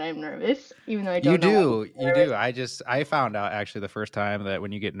person when I'm nervous, even though I don't know. You do. I found out actually the first time that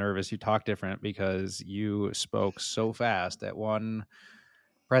when you get nervous, you talk different because you spoke so fast at one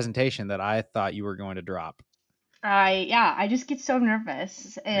presentation that I thought you were going to drop. I just get so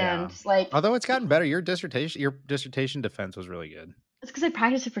nervous and like. Although it's gotten better, your dissertation defense was really good. It's because I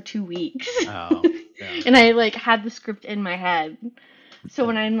practiced it for 2 weeks. Oh, yeah. And I like had the script in my head, so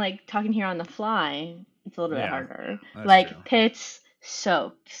when I'm like talking here on the fly, it's a little bit harder. Like true. Pits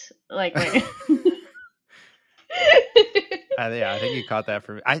soaked, like. Right. I think you caught that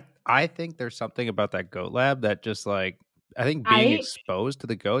from me. I think there's something about that goat lab that just like I think being exposed to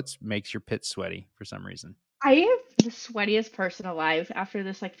the goats makes your pits sweaty for some reason. I am the sweatiest person alive after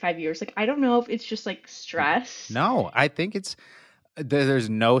this like 5 years. Like I don't know if it's just like stress. No, I think it's there's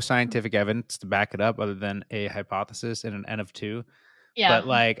no scientific evidence to back it up other than a hypothesis and an N of 2. Yeah. But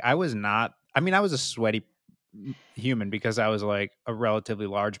like I was a sweaty human because I was like a relatively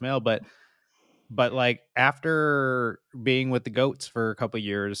large male, but like after being with the goats for a couple of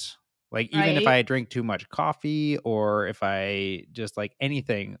years, like even if I drink too much coffee or if I just like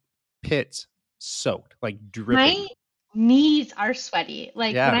anything, pits soaked, like dripping. My knees are sweaty.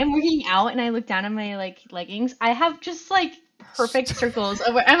 Like when I'm working out and I look down at my like leggings, I have just like perfect circles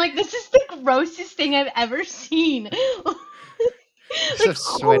over. I'm like, this is the grossest thing I've ever seen. Like,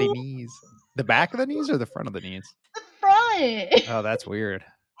 sweaty knees. The back of the knees or the front of the knees? The front. Oh, that's weird.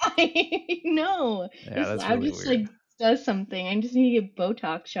 I know. Yeah, that's really just weird. Like does something. I just need to get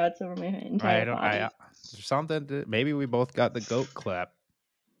Botox shots over my entire body. Something. Maybe we both got the goat clap.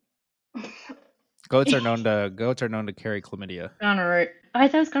 Goats are known to carry chlamydia. Gonorrhea. I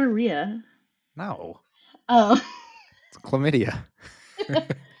thought it was gonorrhea. No. Oh. It's chlamydia.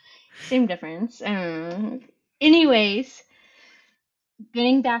 Same difference. Anyways,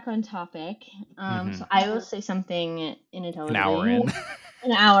 getting back on topic. So I will say something An hour unintelligibly. in.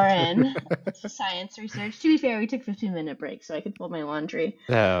 An hour in to science research. To be fair, we took a 15-minute break so I could fold my laundry.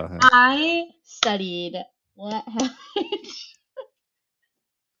 Oh. I studied what happened.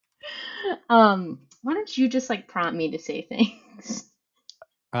 Why don't you just like prompt me to say things?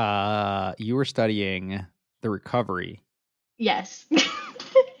 You were studying the recovery. Yes.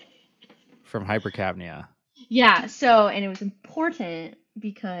 From hypercapnia. Yeah, so, and it was important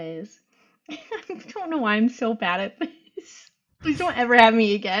because I don't know why I'm so bad at this. Please don't ever have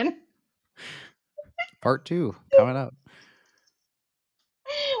me again. Part 2 coming up.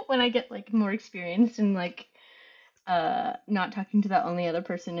 When I get like more experienced and like not talking to the only other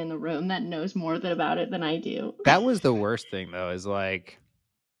person in the room that knows more about it than I do. That was the worst thing though, is like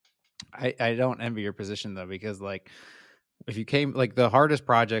I don't envy your position though, because like if you came, like the hardest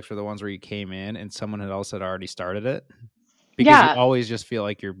projects were the ones where you came in and someone had also already started it, because you Yeah. always just feel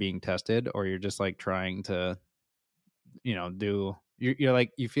like you're being tested, or you're just like trying to, you're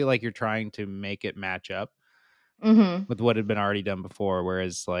like, you feel like you're trying to make it match up Mm-hmm. with what had been already done before.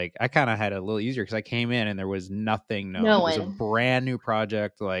 Whereas like I kind of had it a little easier because I came in and there was nothing known. No It was a one. brand new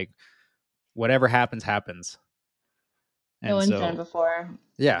project. Like whatever happens. No And one's done it so, before.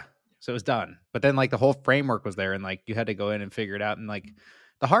 yeah, so it was done. But then like the whole framework was there and like you had to go in and figure it out. And like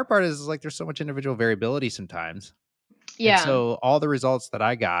the hard part is like there's so much individual variability sometimes. And Yeah. so all the results that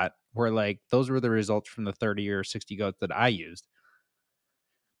I got were like, those were the results from the 30 or 60 goats that I used.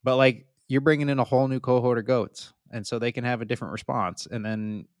 But like you're bringing in a whole new cohort of goats. And so they can have a different response. And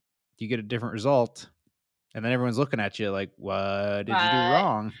then you get a different result. And then everyone's looking at you like, what did you do But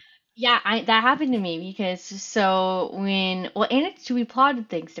wrong? yeah, that happened to me because and it's we plotted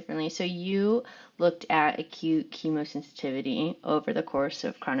things differently. So you looked at acute chemosensitivity over the course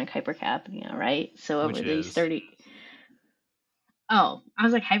of chronic hypercapnia, right? So over Which these is 30. Oh, I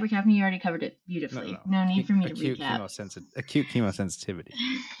was like hypercapnia, you already covered it beautifully. no. No need for me to Acute recap. acute chemosensitivity.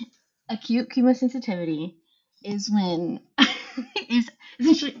 Acute chemosensitivity is when is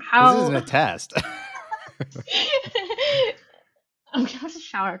essentially This isn't how a test. I'm gonna have to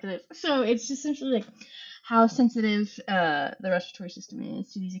shower after this. So it's just essentially like how sensitive the respiratory system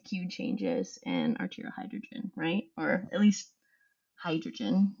is to these acute changes in arterial hydrogen, right? Or at least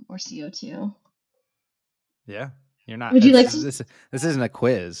hydrogen or CO2. Yeah, you're not. Would you like to? This isn't a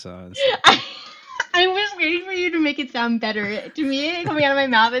quiz. So I was waiting for you to make it sound better. To me, coming out of my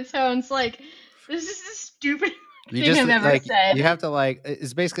mouth, it sounds like this is the stupidest you thing just I've ever like, you said. have to like,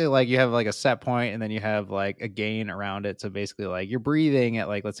 it's basically like you have like a set point and then you have like a gain around it. So basically like you're breathing at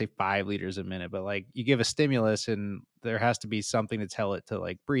like, let's say 5 liters a minute, but like you give a stimulus and there has to be something to tell it to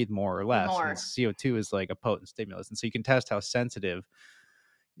like breathe more or less. And More. CO2 is like a potent stimulus. And so you can test how sensitive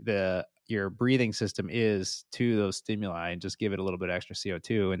your breathing system is to those stimuli and just give it a little bit extra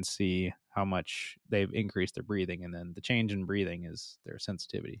CO2 and see how much they've increased their breathing. And then the change in breathing is their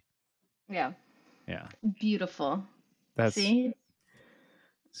sensitivity. Yeah. Yeah. Beautiful. That's, See?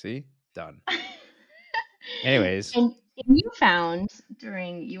 see, done. Anyways. And you found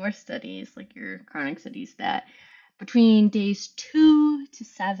during your studies, like your chronic studies, that between days 2 to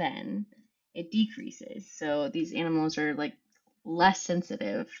 7, it decreases. So these animals are like less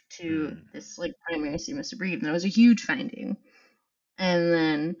sensitive to this like primary stimulus to breathe. And that was a huge finding. And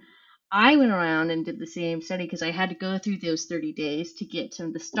then I went around and did the same study because I had to go through those 30 days to get to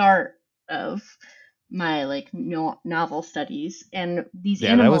the start of my like novel studies. And these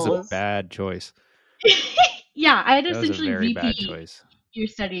Yeah, that was a animals, bad choice. yeah, I had to That was a essentially very bad repeat choice. your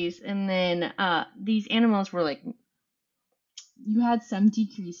studies, and then these animals were like, you had some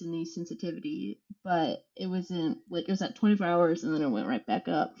decrease in the sensitivity, but it wasn't like it was at 24 hours, and then it went right back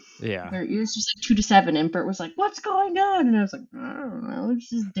up. Yeah. Where it was just like 2 to 7, and Bert was like, "What's going on?" And I was like, "I don't know. It's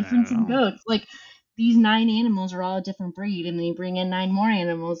just difference in goats. Like these 9 animals are all a different breed, and then you bring in 9 more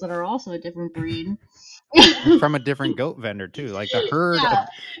animals that are also a different breed." From a different goat vendor too. Like the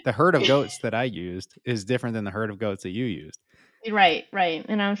Yeah. herd of goats that I used is different than the herd of goats that you used. Right, right.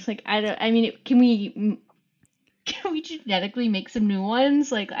 And I was like, I don't. I mean, can we genetically make some new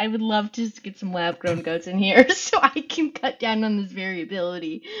ones? Like, I would love to just get some lab grown goats in here so I can cut down on this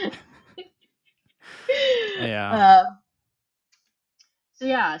variability. Yeah. Uh, so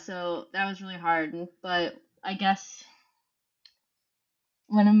yeah, so that was really hard. But I guess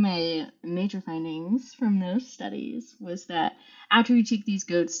one of my major findings from those studies was that after we take these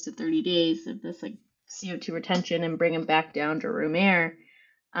goats to 30 days of this like CO2 retention and bring them back down to room air,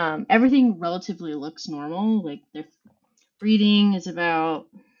 everything relatively looks normal. Like their breathing is about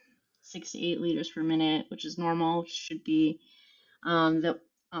 6 to 8 liters per minute, which is normal. Should be the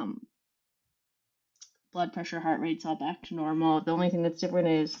blood pressure, heart rate's all back to normal. The only thing that's different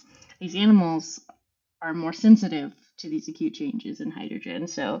is these animals are more sensitive to these acute changes in hydrogen.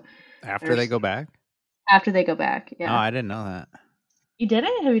 So after they go back? After they go back, yeah. Oh, I didn't know that. You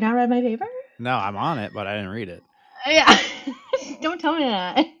didn't? Have you not read my paper? No, I'm on it, but I didn't read it. Yeah. Don't tell me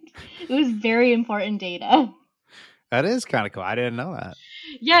that. It was very important data. That is kind of cool. I didn't know that.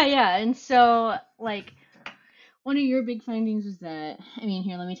 Yeah. And so, like, one of your big findings was that, I mean,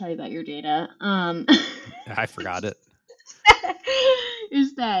 here, let me tell you about your data. I forgot it.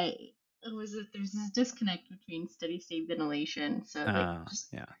 Is that there's this disconnect between steady state ventilation. So,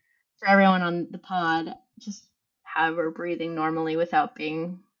 for everyone on the pod, just have her breathing normally without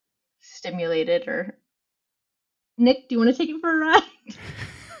being stimulated. Or Nick, do you want to take it for a ride?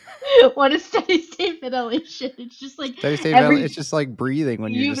 What is steady state ventilation? It's just like steady state ventilation. It's just like breathing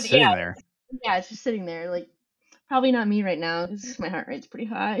when you're just sitting there. Yeah, it's just sitting there. Like, probably not me right now because my heart rate's pretty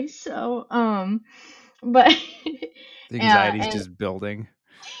high. So, but the anxiety's just building.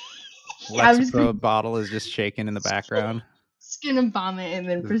 Lexapro bottle is just shaking in the background. Just gonna vomit and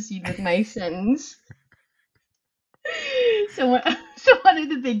then proceed with my sentence. So one of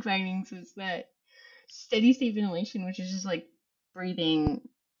the big findings was that steady state ventilation, which is just like breathing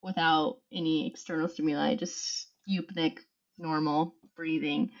without any external stimuli, just eupnic, normal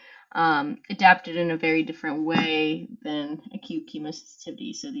breathing, adapted in a very different way than acute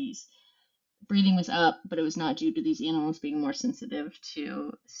chemosensitivity. So these breathing was up, but it was not due to these animals being more sensitive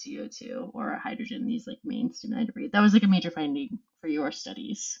to CO2 or hydrogen, these like main stimuli to breathe. That was like a major finding for your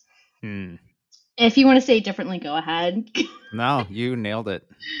studies. If you want to say it differently, go ahead. No, you nailed it.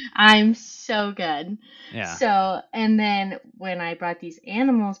 I'm so good. Yeah. So, and then when I brought these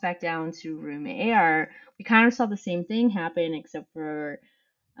animals back down to room air, we kind of saw the same thing happen, except for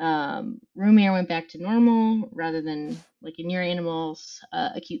room air went back to normal rather than like in your animals.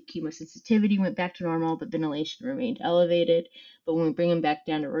 Acute chemosensitivity went back to normal, but ventilation remained elevated. But when we bring them back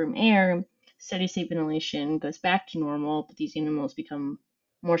down to room air, steady state ventilation goes back to normal, but these animals become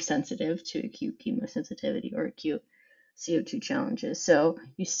more sensitive to acute chemosensitivity or acute CO2 challenges. So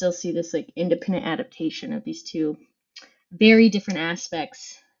you still see this like independent adaptation of these two very different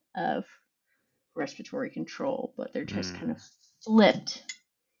aspects of respiratory control, but they're just kind of flipped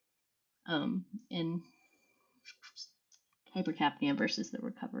in hypercapnia versus the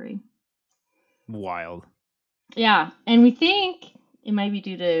recovery. Wild. Yeah, and we think it might be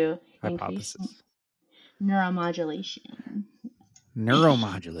due to hypothesis. Increased neuromodulation.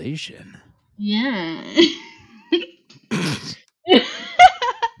 Neuromodulation. Yeah.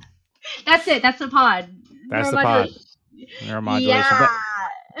 That's it. That's the pod. That's the pod. Neuromodulation.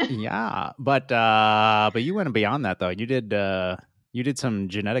 Yeah. But you went beyond that though. You did some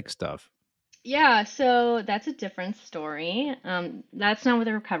genetic stuff. Yeah, so that's a different story. That's not what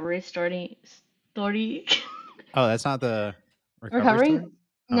the recovery story. Oh, that's not the recovery story? Oh.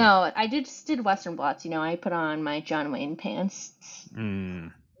 No, I just did Western blots. I put on my John Wayne pants.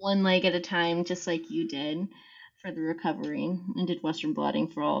 One leg at a time, just like you did for the recovery, and did Western blotting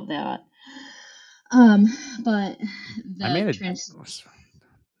for all of that. But I made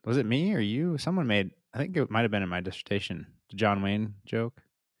was it me or you? Someone made, I think it might have been in my dissertation, the John Wayne joke.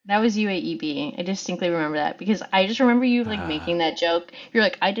 That was you at EB. I distinctly remember that because I just remember you like making that joke. You're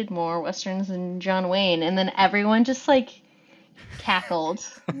like, I did more Westerns than John Wayne, and then everyone just like cackled.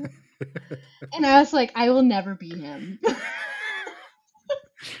 And I was like, I will never be him.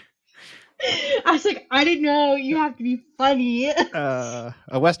 I was like, I didn't know you have to be funny. A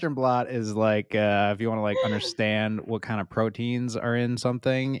Western blot is like, if you want to like understand what kind of proteins are in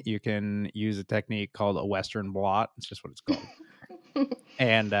something, you can use a technique called a Western blot. It's just what it's called.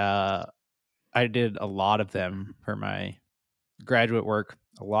 And I did a lot of them for my graduate work.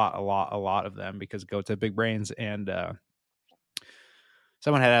 A lot of them because goats have big brains. And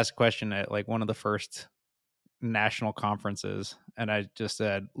someone had asked a question at like one of the first national conferences, and I just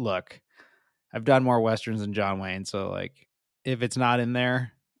said, look, I've done more Westerns than John Wayne, so like if it's not in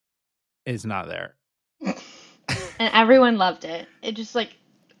there, it's not there. And everyone loved it. It just like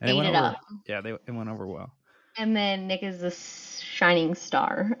ate it up. Yeah, it went over well. And then Nick is the shining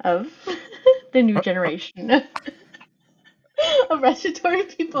star of the new generation of respiratory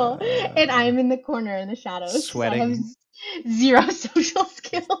people, and I'm in the corner in the shadows, sweating. I have zero social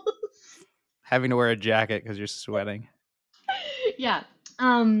skills. Having to wear a jacket because you're sweating. Yeah.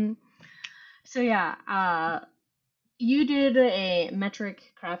 So yeah, you did a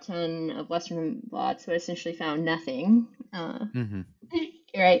metric crop ton of Western blots, so essentially found nothing.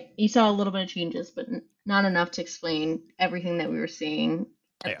 Right? You saw a little bit of changes, but not enough to explain everything that we were seeing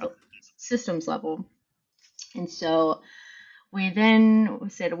systems level. And so we then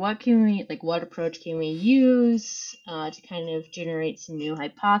said, what approach can we use to kind of generate some new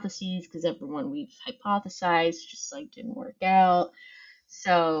hypotheses? Because everyone we've hypothesized just like didn't work out.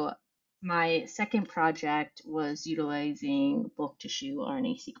 So my second project was utilizing bulk tissue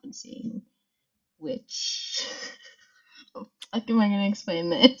RNA sequencing, which how am I going to explain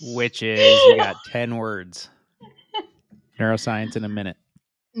this? Which is, you got 10 words. Neuroscience in a minute.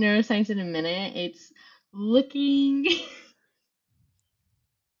 Neuroscience in a minute. It's looking.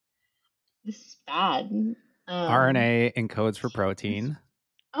 This is bad. RNA encodes for protein.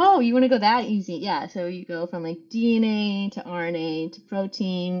 Oh, you want to go that easy? Yeah. So you go from like DNA to RNA to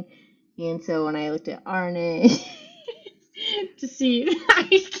protein. And so when I looked at RNA to see,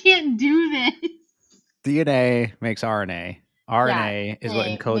 I can't do this. DNA makes RNA. Yeah, RNA is what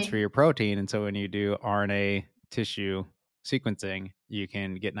encodes for your protein. And so when you do RNA tissue sequencing, you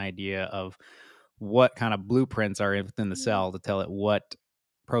can get an idea of what kind of blueprints are within the cell to tell it what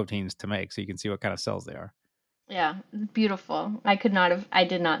proteins to make. So you can see what kind of cells they are. Yeah, beautiful. I did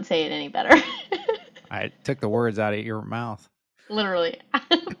not say it any better. I took the words out of your mouth. Literally.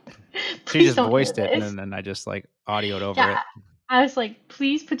 She just voiced it, and then I just like audioed over it. I was like,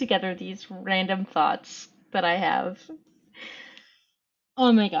 please put together these random thoughts that I have.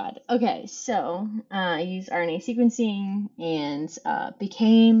 Oh my God. Okay, so I used RNA sequencing and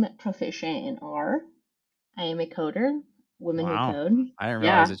became proficient in R. I am a coder, woman who code. I didn't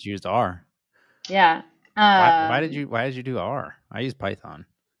realize it used R. Yeah. Why did you do R? I use Python.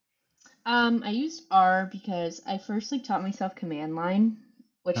 I used R because I first like taught myself command line,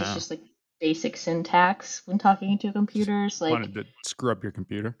 which is just like basic syntax when talking to computers. Just wanted to screw up your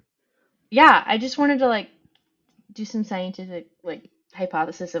computer. Yeah, I just wanted to like do some scientific like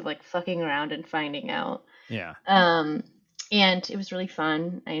hypothesis of like fucking around and finding out. Yeah. And it was really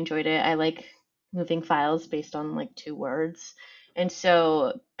fun. I enjoyed it. I like moving files based on like 2 words. And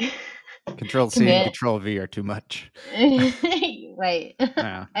so Control C and Control V are too much. Right.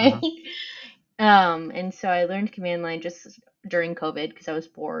 Yeah. And so I learned command line just during COVID because I was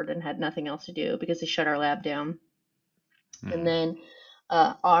bored and had nothing else to do because they shut our lab down. And then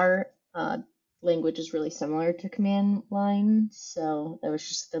our language is really similar to command line, so that was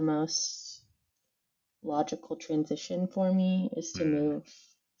just the most logical transition for me is to move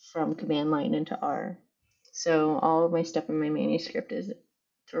from command line into R. So all of my stuff in my manuscript is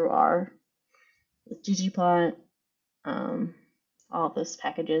through R. With ggplot, all of those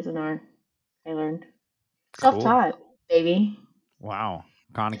packages in R. I learned. Self-taught, baby. Wow.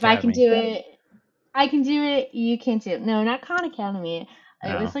 Khan If I can do it, I can do it. You can't do it. No, not Khan Academy.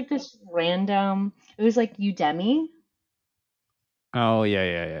 It was like this random. It was like Udemy. Oh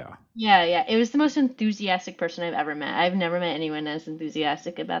yeah. Yeah. It was the most enthusiastic person I've ever met. I've never met anyone as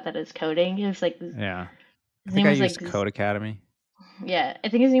enthusiastic about that as coding. It was like I his think name I was used like Code Academy. Yeah, I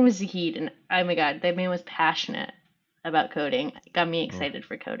think his name was Zahid, and oh my God, that man was passionate about coding. It got me excited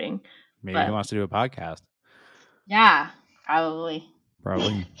for coding. Maybe he wants to do a podcast. Yeah, probably.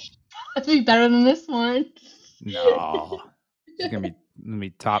 Probably. That'd be better than this one. No. It's gonna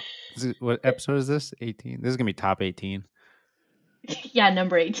be top. What episode is this? 18. This is gonna be top 18. Yeah,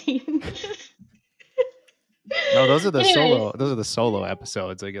 number 18. No, those are the solo. Those are the solo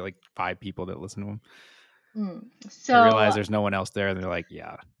episodes. I get like 5 people that listen to them. So they realize there's no one else there, and they're like,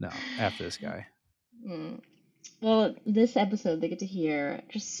 "Yeah, no, F this guy." Well, this episode they get to hear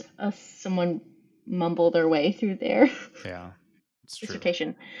just someone mumble their way through their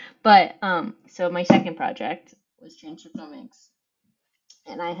dissertation. True. But so my second project was transcriptomics.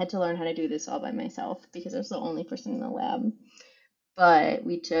 And I had to learn how to do this all by myself because I was the only person in the lab. But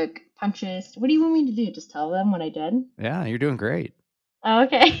we took punches. What do you want me to do? Just tell them what I did? Yeah, you're doing great. Oh,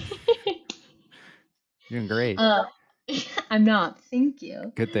 okay. You're doing great. I'm not. Thank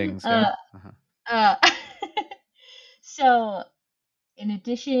you. Good things. So, in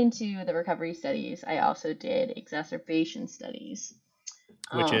addition to the recovery studies, I also did exacerbation studies.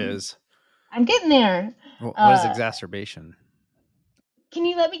 Which is? I'm getting there. What is exacerbation? Can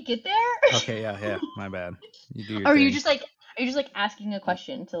you let me get there? Okay, yeah. My bad. You do your Or thing. are you just like asking a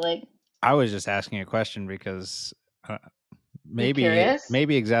question to like? I was just asking a question because maybe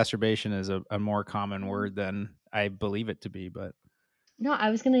exacerbation is a more common word than I believe it to be, but. No, I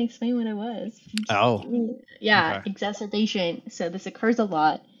was going to explain what it was. Yeah, okay. Exacerbation. So this occurs a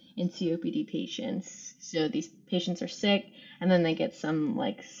lot in COPD patients. So these patients are sick, and then they get some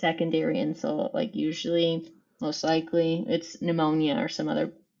like secondary insult, like usually, most likely, it's pneumonia or some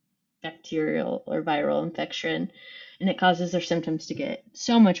other bacterial or viral infection, and it causes their symptoms to get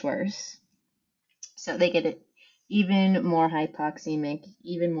so much worse. So they get even more hypoxemic,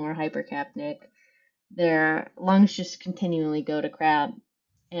 even more hypercapnic. Their lungs just continually go to crap,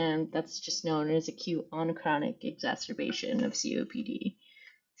 and that's just known as acute on chronic exacerbation of COPD.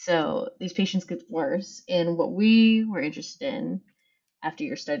 So these patients get worse, and what we were interested in after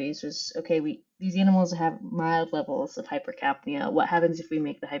your studies was, okay, these animals have mild levels of hypercapnia. What happens if we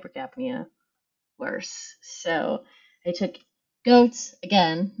make the hypercapnia worse? So I took goats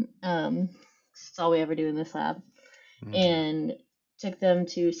again. That's all we ever do in this lab, and took them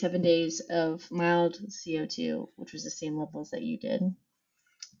to 7 days of mild CO2, which was the same levels that you did,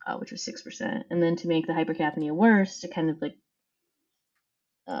 which was 6%. And then to make the hypercapnia worse, to kind of like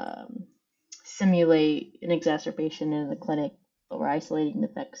simulate an exacerbation in the clinic, but we're isolating the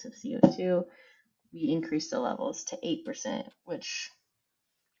effects of CO2, we increased the levels to 8%, which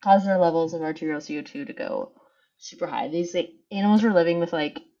caused their levels of arterial CO2 to go super high. These animals were living with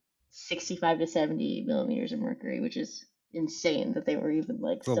like 65 to 70 millimeters of mercury, which is insane that they were even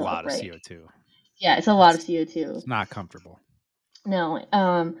like it's still upright. It's a lot of CO2. Yeah, it's a lot of CO2. It's not comfortable. No,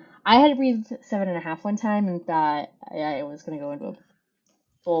 I had to breathe 7.5 one time and thought I was gonna go into a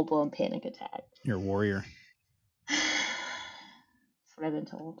full blown panic attack. You're a warrior. That's what I've been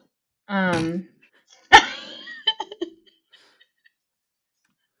told. I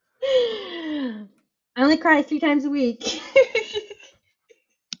only cry 3 times a week.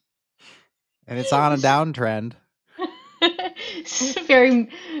 And it's on a downtrend. It's a very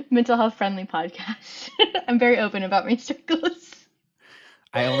mental health friendly podcast. I'm very open about my struggles.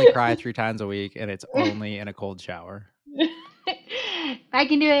 I only cry 3 times a week, and it's only in a cold shower. I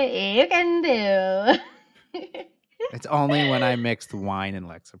can do it. You can do. It's only when I mixed wine and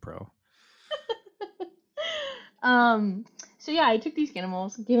Lexapro. So yeah, I took these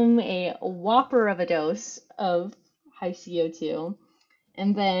animals, gave them a whopper of a dose of high CO2,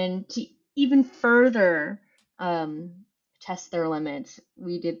 and then to even further test their limits,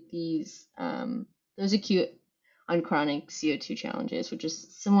 we did those acute on chronic CO2 challenges, which is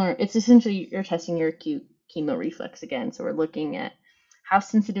similar. It's essentially you're testing your acute chemo reflex again. So we're looking at how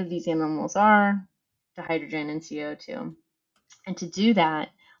sensitive these animals are to hydrogen and CO2. And to do that,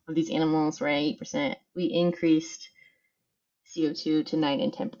 with these animals were at 8%, we increased CO2 to 9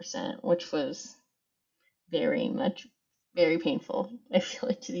 and 10%, which was very painful, I feel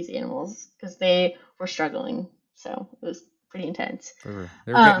like, to these animals because they were struggling. So it was pretty intense. They were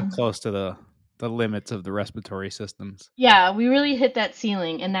getting close to the limits of the respiratory systems. Yeah, we really hit that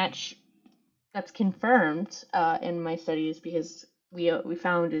ceiling, and that's confirmed in my studies because we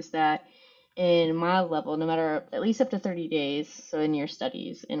found is that in mild level, no matter at least up to 30 days, so in your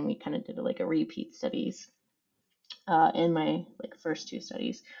studies, and we kind of did like a repeat studies in my like first 2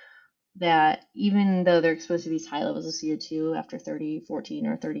 studies, that even though they're exposed to these high levels of CO2 after 30, 14,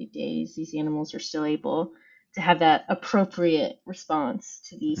 or 30 days, these animals are still able to have that appropriate response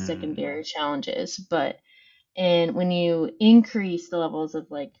to these secondary challenges. And when you increase the levels of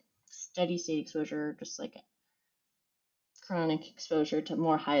like steady state exposure, just like chronic exposure to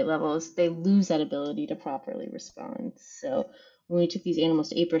more high levels, they lose that ability to properly respond. So when we took these animals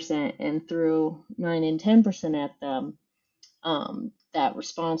to 8% and threw 9 and 10% at them, that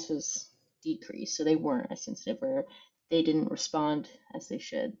response was decreased. So they weren't as sensitive, or they didn't respond as they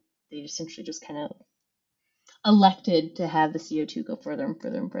should. They essentially just kind of elected to have the CO2 go further and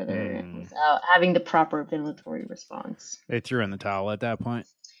further and further without having the proper ventilatory response. They threw in the towel at that point.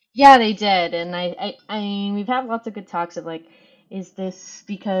 Yeah, they did. And I mean, we've had lots of good talks of like, is this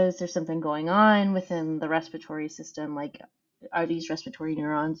because there's something going on within the respiratory system? Like, are these respiratory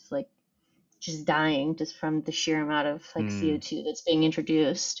neurons like just dying just from the sheer amount of like CO2 that's being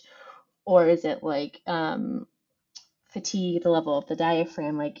introduced? Or is it like fatigue, the level of the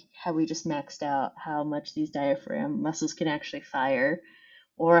diaphragm? Like, have we just maxed out how much these diaphragm muscles can actually fire?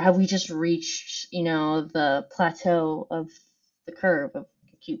 Or have we just reached, the plateau of the curve of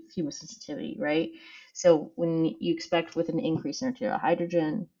acute chemosensitivity, right? So when you expect with an increase in arterial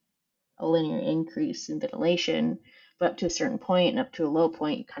hydrogen, a linear increase in ventilation, but up to a certain point and up to a low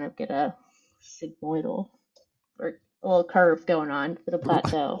point, you kind of get a sigmoidal or a little curve going on with a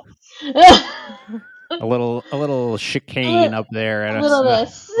plateau. a little chicane up there, and a little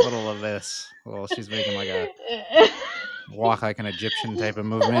of this. Well, she's making like a walk like an Egyptian type of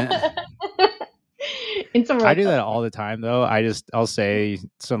movement. I do that all the time, though. I'll say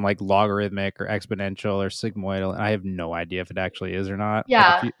some like logarithmic or exponential or sigmoidal, and I have no idea if it actually is or not.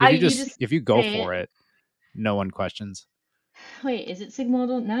 Yeah, if you go for it, no one questions. Wait, is it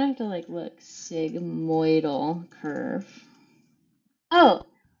sigmoidal? Now I have to like look. Sigmoidal curve. Oh,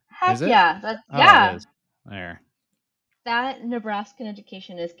 heck is it? Yeah. It is. There. That Nebraskan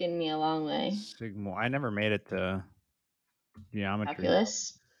education is getting me a long way. Sigma. I never made it to geometry.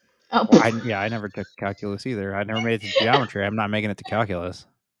 Calculus. Oh. I never took calculus either. I never made it to geometry. I'm not making it to calculus.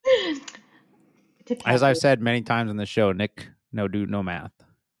 To As I've calculus. said many times in the show, Nick, no math.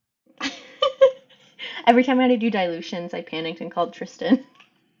 Every time I had to do dilutions, I panicked and called Tristan.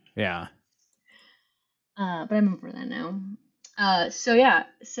 Yeah. But I'm over that now. So yeah,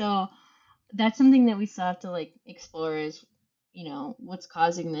 so that's something that we still have to like explore is, what's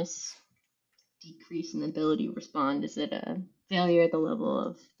causing this decrease in the ability to respond? Is it a failure at the level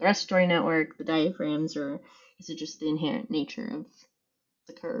of the respiratory network, the diaphragms, or is it just the inherent nature of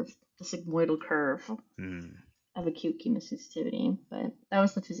the curve, the sigmoidal curve of acute chemosensitivity? But that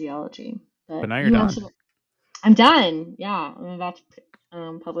was the physiology. But But now you're you done. mentioned, I'm done. Yeah, I'm about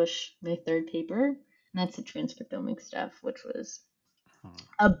to publish my third paper, and that's the transcriptomic stuff, which was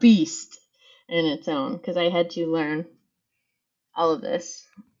a beast in its own because I had to learn all of this.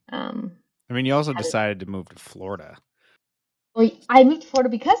 I mean, you also decided to move to Florida. Well, I moved to Florida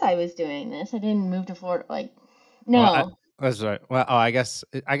because I was doing this. I didn't move to Florida no. That's right. Well, I guess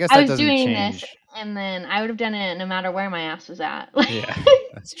that I was doesn't doing this, change. and then I would have done it no matter where my ass was at. Yeah,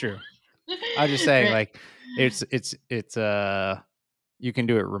 that's true. I was just saying, like, it's you can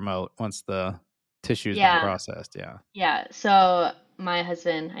do it remote once the tissue's been processed. Yeah. Yeah. So my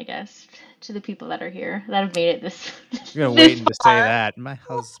husband, I guess, to the people that are here that have made it this. You're gonna wait to say that. My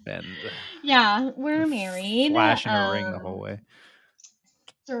husband. Yeah, we're married. Flashing a ring the whole way.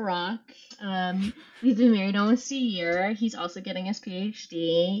 It's a rock. We've been married almost a year. He's also getting his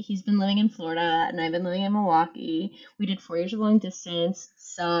PhD. He's been living in Florida, and I've been living in Milwaukee. We did 4 years of long distance.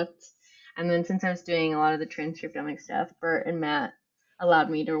 Sucked. And then since I was doing a lot of the transcriptomic stuff, Bert and Matt allowed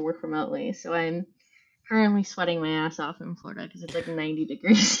me to work remotely. So I'm currently sweating my ass off in Florida because it's like 90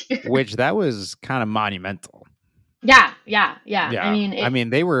 degrees here. Which that was kind of monumental. Yeah. I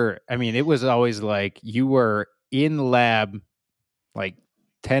mean, it was always like you were in the lab like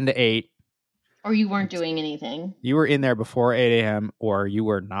 10 to 8. Or you weren't doing anything. You were in there before 8 a.m. or you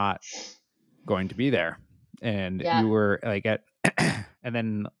were not going to be there. And you were like and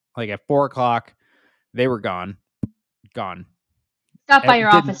then like at 4 o'clock, they were gone. Stop by your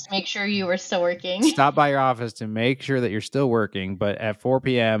office to make sure you were still working. Stop by your office to make sure that you're still working. But at 4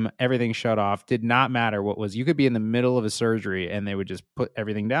 p.m., everything shut off. Did not matter what was. You could be in the middle of a surgery and they would just put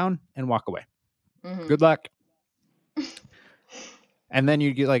everything down and walk away. Mm-hmm. Good luck. And then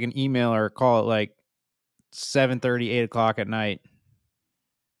you'd get like an email or a call at like 7:30, 8 o'clock at night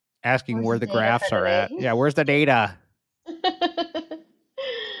asking where the graphs are at. Yeah, where's the data?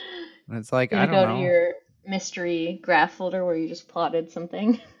 And it's like, I don't know. Go to your mystery graph folder where you just plotted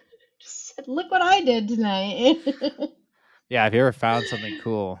something. Just said, look what I did tonight. Yeah, if you ever found something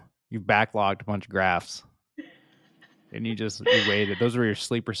cool, you backlogged a bunch of graphs. And you waited. Those were your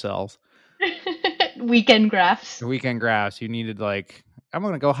sleeper cells. Weekend graphs. You needed like, I'm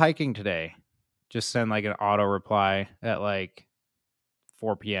going to go hiking today. Just send like an auto reply at like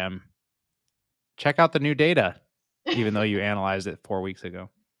 4 p.m. Check out the new data, even though you analyzed it 4 weeks ago.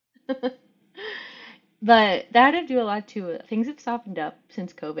 But that had to do a lot too. Things have softened up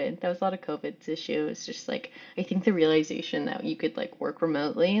since COVID. That was a lot of COVID's issue. It's just like, I think the realization that you could like work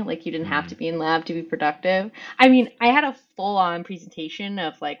remotely, like you didn't have to be in lab to be productive. I mean, I had a full on presentation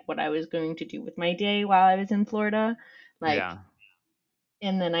of like what I was going to do with my day while I was in Florida.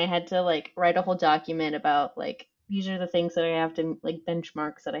 And then I had to like write a whole document about like, these are the things that I have to like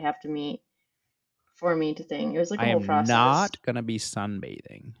benchmarks that I have to meet for me to think. It was like a whole process. I'm not going to be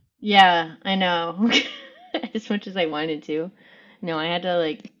sunbathing. Yeah, I know. As much as I wanted to. No, I had to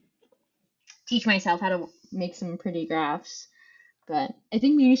like teach myself how to make some pretty graphs. But I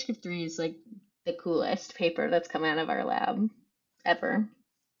think manuscript 3 is like the coolest paper that's come out of our lab ever.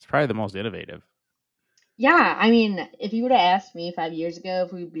 It's probably the most innovative. Yeah, I mean, if you would have asked me 5 years ago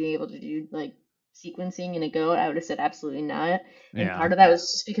if we'd be able to do like sequencing in a goat, I would have said absolutely not. And part of that was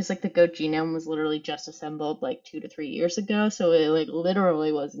just because like the goat genome was literally just assembled like 2 to 3 years ago, so it like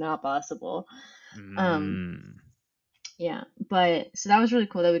literally was not possible. Yeah, but so that was really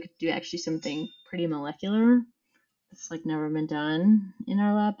cool that we could do actually something pretty molecular. It's like never been done in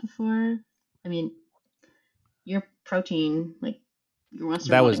our lab before. I mean, your protein, like your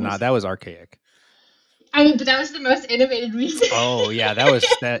Western that was archaic. I mean, but that was the most innovative reason. Oh yeah,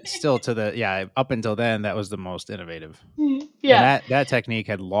 that still to the up until then that was the most innovative. Yeah, and that technique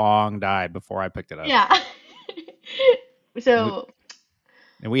had long died before I picked it up. Yeah. So,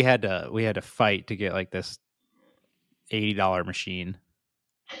 we had to fight to get like this $80 machine,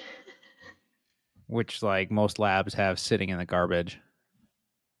 which like most labs have sitting in the garbage.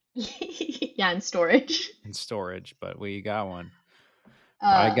 Yeah, in storage. In storage, but we got one.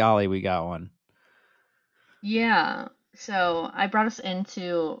 By golly, we got one. Yeah. So I brought us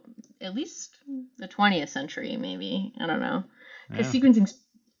into at least the 20th century, maybe. I don't know. Because sequencing's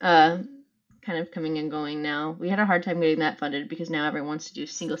kind of coming and going now. We had a hard time getting that funded because now everyone wants to do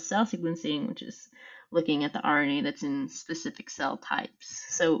single cell sequencing, which is looking at the RNA that's in specific cell types.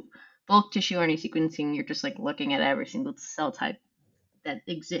 So bulk tissue RNA sequencing, you're just like looking at every single cell type that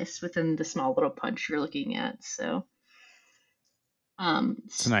exists within the small little punch you're looking at. So now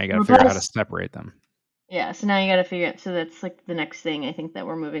you got to figure out how to separate them. Yeah, so now you got to figure out. So that's like the next thing I think that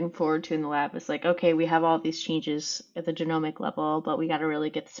we're moving forward to in the lab is like, okay, we have all these changes at the genomic level, but we got to really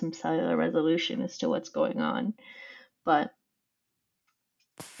get some cellular resolution as to what's going on. But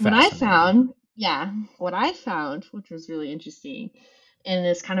what I found, which was really interesting, and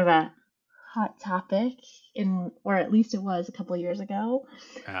is kind of a hot topic, or at least it was a couple of years ago,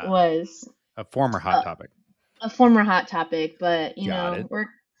 was a former hot topic. A former hot topic, but we're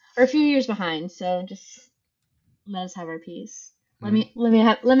a few years behind, so just let us have our piece. Let me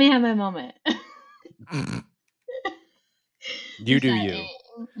have my moment. You do you.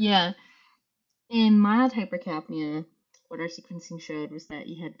 Yeah. In mild hypercapnia, what our sequencing showed was that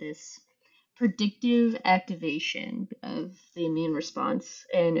you had this predictive activation of the immune response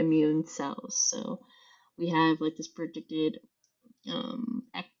and immune cells. So we have like this predicted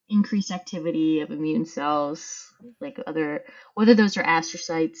increased activity of immune cells, like whether those are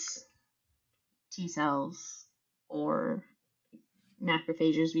astrocytes, T cells, or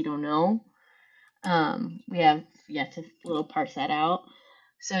macrophages, we don't know. We have yet to little parse that out.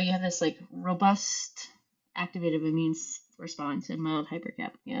 So you have this like robust activative immune response in mild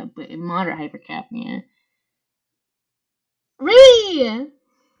hypercapnia, but in moderate hypercapnia, really,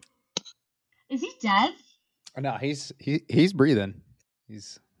 is he dead? No, he's breathing.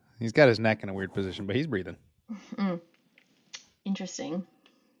 He's got his neck in a weird position, but he's breathing. Interesting.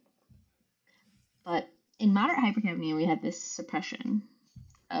 But in moderate hypercapnia, we have this suppression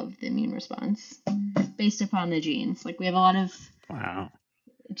of the immune response based upon the genes. Like we have a lot of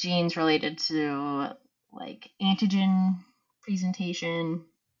genes related to like antigen presentation,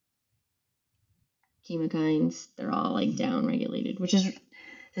 chemokines. They're all like down regulated, which is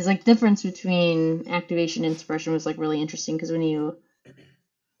there's like difference between activation and suppression was like really interesting because when you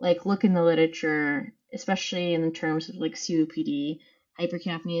like look in the literature, especially in the terms of like COPD,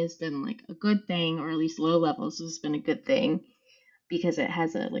 hypercapnia has been like a good thing, or at least low levels has been a good thing because it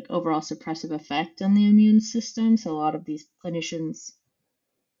has a like overall suppressive effect on the immune system. So a lot of these clinicians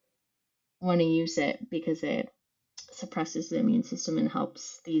want to use it because it suppresses the immune system and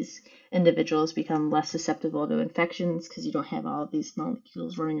helps these individuals become less susceptible to infections because you don't have all of these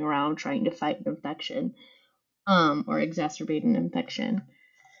molecules running around trying to fight an infection or exacerbate an infection.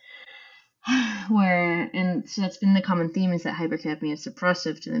 And so that's been the common theme is that hypercapnia is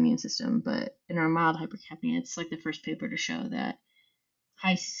suppressive to the immune system, but in our mild hypercapnia, it's like the first paper to show that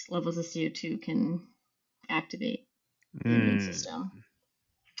high levels of CO2 can activate the immune system.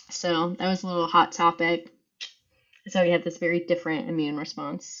 So that was a little hot topic. So we have this very different immune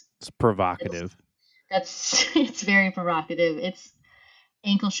response. It's provocative. It's very provocative. It's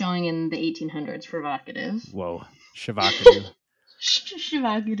ankle showing in the 1800s provocative. Whoa, shavocative.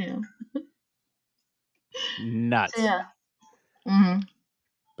 Shavocative. Nuts. So, yeah. Mm-hmm.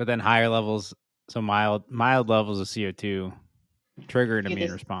 But then higher levels, so mild levels of CO2 trigger an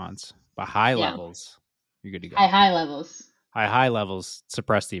immune response. But high levels, you're good to go. High levels. High levels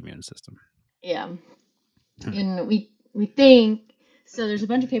suppress the immune system. Yeah. And we think, so there's a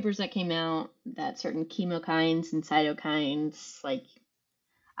bunch of papers that came out that certain chemokines and cytokines, like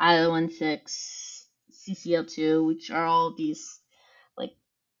IL-16, CCL2, which are all these like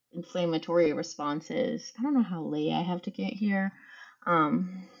inflammatory responses. I don't know how late I have to get here.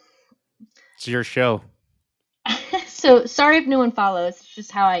 It's your show. So sorry if no one follows. It's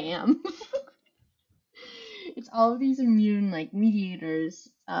just how I am. It's all of these immune like mediators.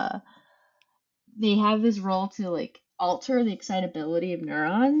 They have this role to like alter the excitability of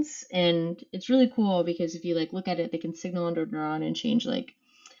neurons, and it's really cool because if you like look at it, they can signal under a neuron and change like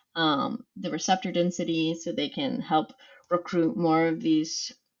the receptor density, so they can help recruit more of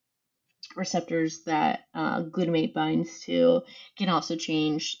these receptors that glutamate binds to. Can also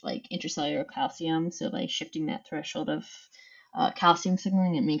change like intracellular calcium, so by shifting that threshold of calcium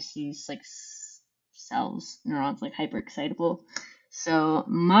signaling, it makes these like cells, neurons, like hyperexcitable. So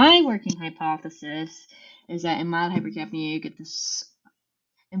my working hypothesis is that in mild hypercapnia, you get this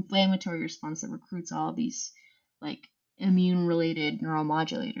inflammatory response that recruits all these like immune-related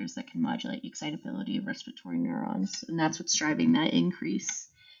neuromodulators that can modulate excitability of respiratory neurons, and that's what's driving that increase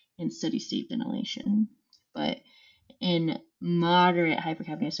in steady state ventilation. But in moderate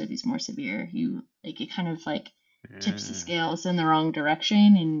hypercapnia, so these more severe, it kind of like tips the scales in the wrong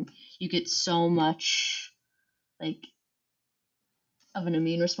direction, and you get so much like of an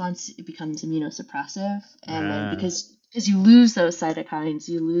immune response, it becomes immunosuppressive, and then because you lose those cytokines,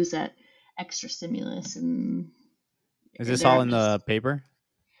 you lose that extra stimulus. And is this all in the paper?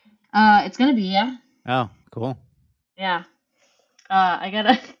 It's gonna be, yeah. Oh, cool. Yeah. I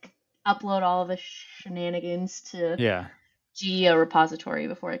gotta upload all of the shenanigans to GEO repository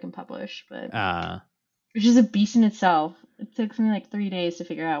before I can publish, but which is a beast in itself. It took me like 3 days to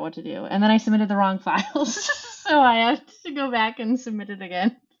figure out what to do, and then I submitted the wrong files, so I have to go back and submit it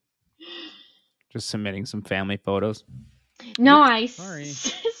again. Just submitting some family photos. No, I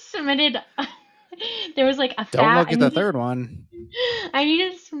submitted. There was like a Don't look at the third one. I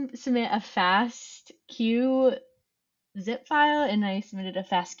needed to submit a FASTQ zip file, and I submitted a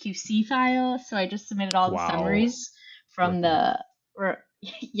FASTQC file. So I just submitted all the summaries from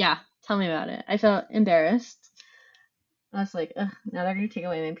yeah, tell me about it. I felt embarrassed. I was like, ugh, now they're going to take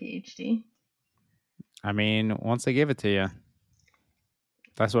away my PhD. I mean, once they give it to you,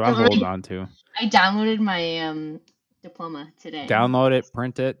 that's what I'm holding on to. I downloaded my diploma today. Download it,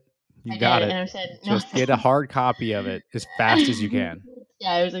 print it. You got it. And I said, no, just get a hard copy of it as fast as you can.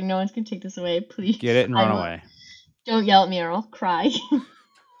 Yeah, I was like, no one's going to take this away. Please. Get it and run away. Don't yell at me or I'll cry.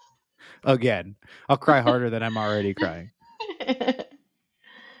 Again, I'll cry harder than I'm already crying.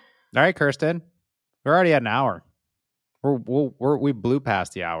 All right, Kirstyn. We're already at an hour. We blew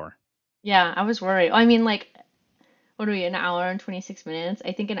past the hour. Yeah, I was worried. I mean, like, what are we, an hour and 26 minutes?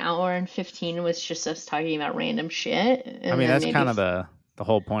 I think an hour and 15 was just us talking about random shit. I mean, that's kind of the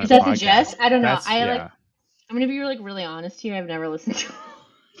whole point of the podcast. Is that the gist? I don't know. I'm going to be like really honest here. I've never listened to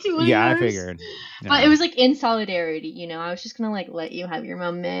yours. Yeah, I figured. Yeah. But it was like in solidarity, you know. I was just going to like let you have your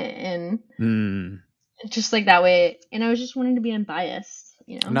moment and just like that way. And I was just wanting to be unbiased,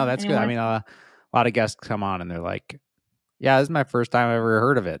 you know. No, that's good. I mean, a lot of guests come on and they're like, yeah, this is my first time I ever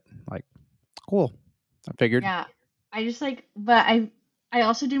heard of it. Like, cool. I figured. Yeah. I just like, but I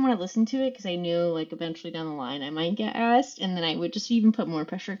also didn't want to listen to it because I knew like eventually down the line I might get asked, and then I would just even put more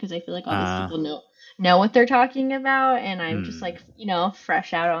pressure because I feel like all these people know what they're talking about, and I'm just like, you know,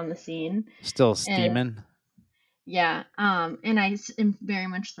 fresh out on the scene. Still steaming. Yeah. And I am very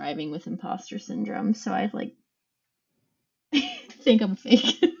much thriving with imposter syndrome, so I like think I'm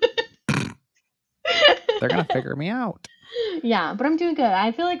fake. They're gonna figure me out. Yeah, but I'm doing good.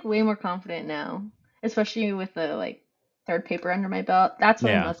 I feel like way more confident now, especially with the like third paper under my belt. That's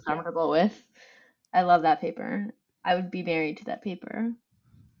what I'm most comfortable with. I love that paper. I would be married to that paper.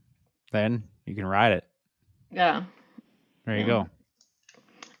 Then you can ride it. Yeah. There you go.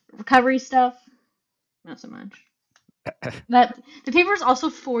 Recovery stuff, not so much. That the paper is also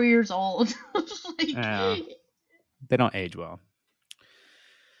 4 years old. Like, yeah. They don't age well.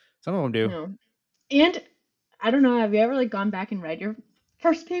 Some of them do. No. And I don't know, have you ever like gone back and read your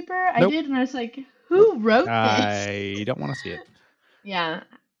first paper? Nope. I did, and I was like, who wrote this? I don't want to see it. Yeah,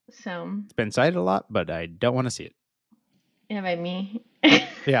 so it's been cited a lot, but I don't want to see it. Yeah, by me.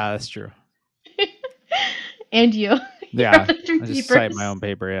 Yeah, that's true. And you. Yeah, I just cite my own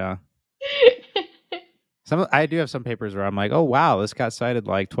paper. Yeah. I do have some papers where I'm like, oh wow, this got cited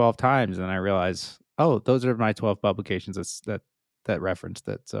like 12 times, and I realize, oh, those are my 12 publications that referenced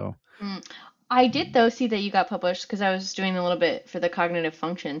it. So. I did though see that you got published because I was doing a little bit for the cognitive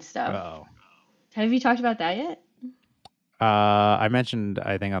function stuff. Oh. Have you talked about that yet? I mentioned,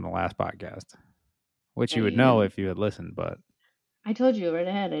 I think, on the last podcast, which you would know if you had listened, but I told you right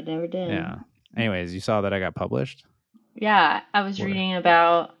ahead. I never did. Yeah. Anyways, you saw that I got published? Yeah, I was reading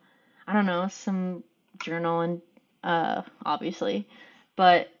about, I don't know, some journal and obviously,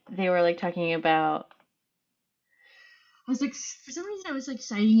 but they were like talking about. I was like, for some reason, I was like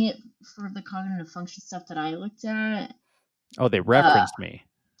citing it for the cognitive function stuff that I looked at. Oh, they referenced me.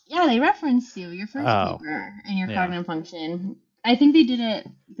 Yeah, they referenced you, your first paper and your cognitive function. I think they did it.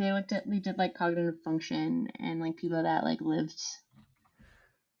 They did like cognitive function and like people that like lived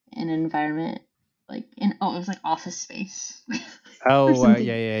in an environment like it was like office space. Oh,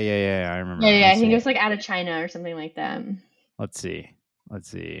 yeah. I remember. Yeah, I think it was like out of China or something like that. Let's see.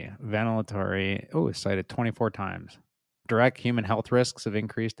 Ventilatory. Oh, it's cited 24 times. Direct human health risks of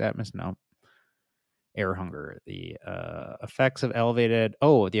increased atmosphere. No. Air hunger. The effects of elevated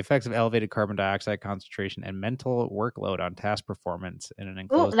carbon dioxide concentration and mental workload on task performance in an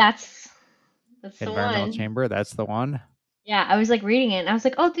enclosed that's environmental chamber. That's the one. Yeah, I was like reading it and I was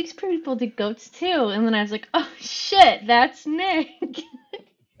like, oh, these people did goats too. And then I was like, oh shit, that's Nick.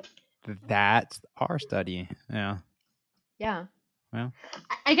 That's our study. Yeah. Yeah. Well,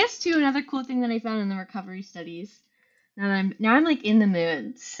 I I guess too, another cool thing that I found in the recovery studies. Now I'm like in the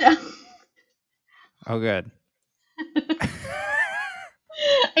mood. So Oh, good.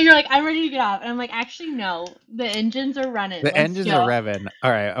 and you're like, I'm ready to get off. And I'm like, actually, no. The engines are running. The Let's engines are go. revving.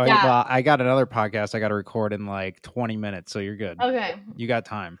 All right. Yeah. Well, I got another podcast I got to record in like 20 minutes, so you're good. Okay. You got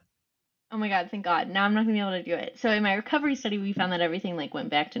time. Oh my God, thank God. Now I'm not gonna be able to do it. So in my recovery study, we found that everything like went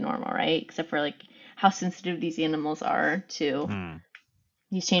back to normal, right? Except for like how sensitive these animals are to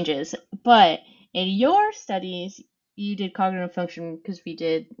these changes. But in your studies, you did cognitive function because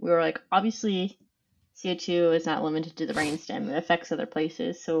we were like, obviously CO2 is not limited to the brainstem, it affects other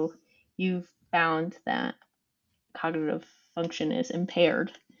places. So you've found that cognitive function is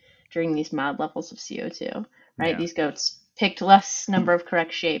impaired during these mild levels of CO2, right? Yeah. These goats picked less number of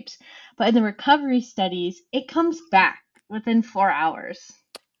correct shapes. But in the recovery studies, it comes back within 4 hours.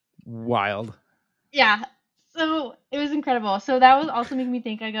 Wild. Yeah. So it was incredible. So that was also making me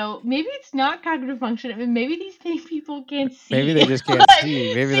think, I go, maybe it's not cognitive function. I mean, maybe these people can't Maybe see. they just can't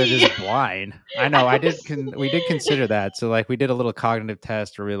see. Maybe they're See. just blind. I know. We did consider was that. So like we did a little cognitive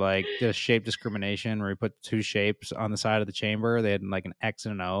test where we like did a shape discrimination where we put two shapes on the side of the chamber. They had like an X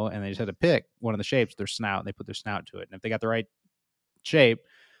and an O, and they just had to pick one of the shapes, their snout, and they put their snout to it. And if they got the right shape,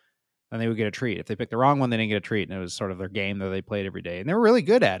 then they would get a treat. If they picked the wrong one, they didn't get a treat. And it was sort of their game that they played every day. And they were really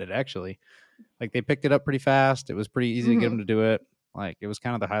good at it, actually. Like they picked it up pretty fast. It was pretty easy to get them to do it. Like it was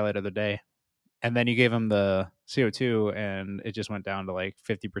kind of the highlight of the day. And then you gave them the CO2 and it just went down to like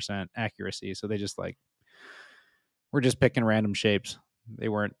 50% accuracy. So they just like were just picking random shapes. They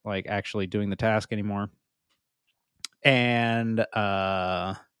weren't like actually doing the task anymore. And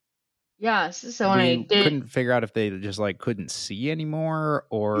yeah, so when I we did couldn't figure out if they just like couldn't see anymore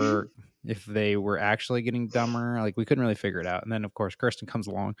or if they were actually getting dumber. Like we couldn't really figure it out. And then of course Kirstyn comes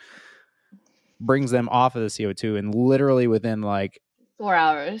along, brings them off of the CO2, and literally within like 4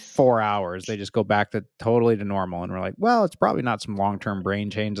 hours, they just go back to totally to normal. And we're like, well, it's probably not some long-term brain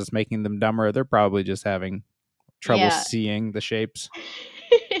change that's making them dumber. They're probably just having trouble seeing the shapes.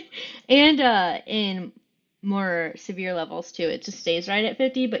 And in more severe levels too, it just stays right at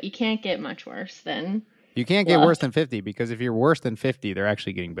 50, but you can't get much worse than You can't get worse than 50 because if you're worse than 50, they're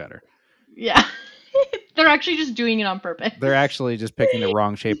actually getting better. Yeah. They're actually just doing it on purpose. They're actually just picking the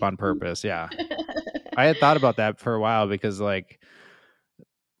wrong shape on purpose. Yeah. I had thought about that for a while because like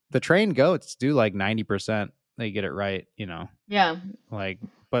the trained goats do like 90%. They get it right, you know? Yeah. Like,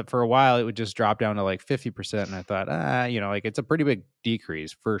 but for a while it would just drop down to like 50%. And I thought, like it's a pretty big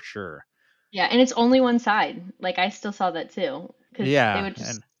decrease for sure. Yeah. And it's only one side. Like I still saw that too. Yeah. They would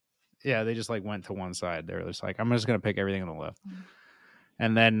just... they just like went to one side. They were just like, I'm just going to pick everything on the left.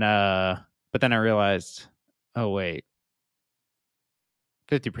 And then, but then I realized, oh, wait,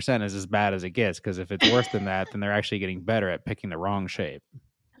 50% is as bad as it gets. Because if it's worse than that, then they're actually getting better at picking the wrong shape.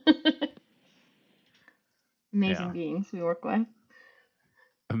 Amazing beings we work with.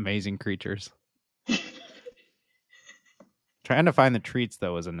 Amazing creatures. Trying to find the treats,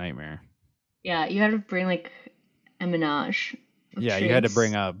 though, was a nightmare. Yeah, you had to bring like a menage. Yeah, treats. You had to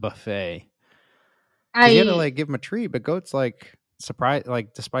bring a buffet. You had to like give them a treat, but goats like surprise,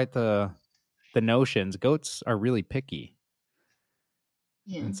 like despite the notions, goats are really picky.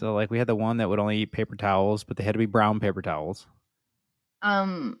 Yeah. And so like we had the one that would only eat paper towels, but they had to be brown paper towels.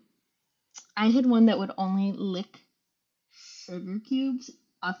 I had one that would only lick sugar cubes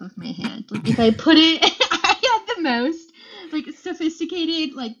off of my hand. Like if I put it, I had the most like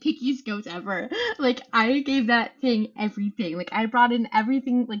sophisticated, like pickiest goats ever. Like I gave that thing everything. Like I brought in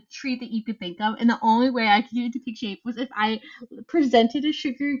everything, like treat that you could think of, and the only way I could get it to pick shape was if I presented a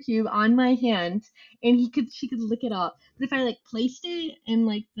sugar cube on my hand, and she could lick it up. But if I like placed it in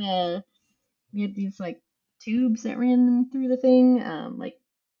like we had these like tubes that ran through the thing, like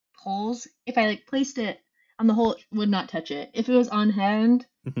holes. If I like placed it on the hole, it would not touch it. If it was on hand,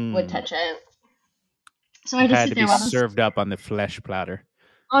 would touch it. So I just had to be served up on the flesh platter.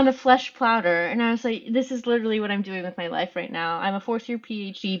 On a flesh platter, and I was like, this is literally what I'm doing with my life right now. I'm a fourth year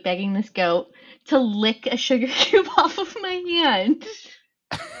PhD begging this goat to lick a sugar cube off of my hand.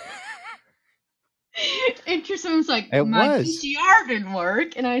 And Tristan was like, my PCR didn't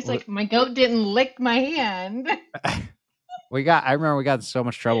work. And I was like, my goat didn't lick my hand. I remember we got in so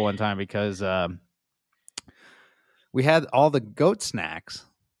much trouble one time because we had all the goat snacks.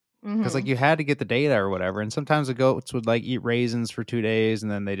 Because like you had to get the data or whatever, and sometimes the goats would like eat raisins for 2 days,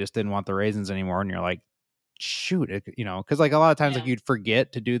 and then they just didn't want the raisins anymore, and you're like, shoot, because like a lot of times like you'd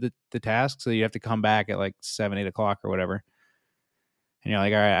forget to do the task, so you have to come back at like 7-8 o'clock or whatever, and you're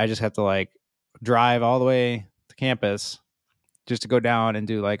like, all right, I just have to like drive all the way to campus just to go down and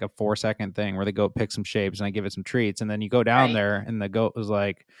do like a 4-second thing where the goat picks some shapes and I give it some treats. And then you go down there and the goat was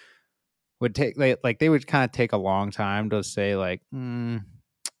like, they would kind of take a long time to say like,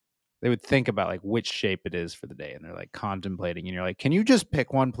 they would think about like which shape it is for the day. And they're like contemplating and you're like, can you just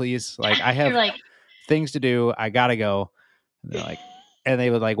pick one, please? Like I have things to do. I gotta go. And they're like, and they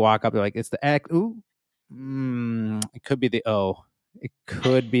would like walk up. They're like, it's the X. Ooh, it could be the O. It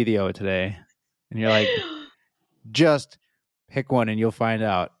could be the O today. And you're like, just pick one and you'll find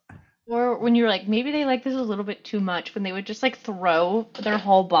out. Or when you're like, maybe they like this a little bit too much, when they would just like throw their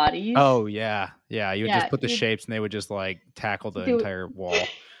whole bodies. Oh, yeah. Yeah. You would just put the shapes and they would just like tackle the entire wall.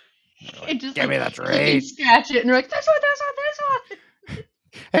 Like, just give me that trait. Scratch it and you're like, this one.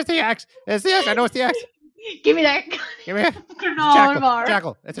 It's the X. It's the X. I know it's the X. Give me that. Give me it.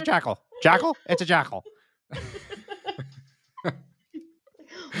 Jackal. It's a jackal. Jackal? It's a jackal.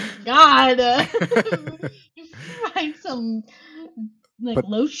 God. Find some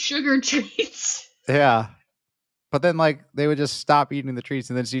low sugar treats. Yeah. But then like they would just stop eating the treats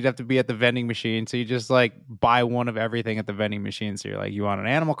and then so you'd have to be at the vending machine. So you just like buy one of everything at the vending machine. So you're like, you want an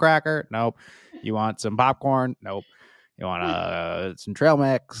animal cracker? Nope. You want some popcorn? Nope. You want some trail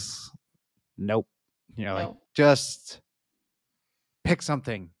mix? Nope. You know, like just pick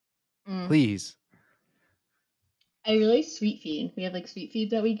something, please. I really sweet feed. We have like sweet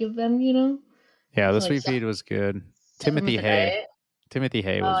feed that we give them, you know? Yeah, the sweet feed was good. Timothy Hay. Timothy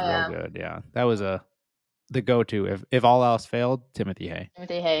Hay was real good. Yeah. That was the go-to. If all else failed, Timothy Hay.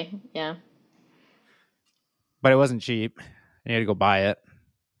 Timothy Hay, yeah. But it wasn't cheap. You had to go buy it.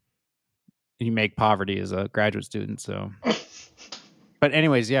 You make poverty as a graduate student, so. But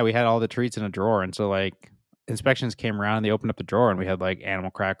anyways, yeah, we had all the treats in a drawer. And so like inspections came around and they opened up the drawer and we had like animal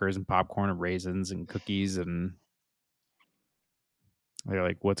crackers and popcorn and raisins and cookies. And they're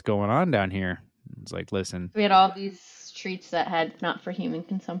like, what's going on down here? It's like, listen. We had all these treats that had not for human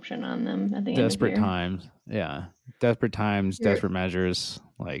consumption on them at the end of the year. Desperate times. Yeah. Desperate times, desperate measures.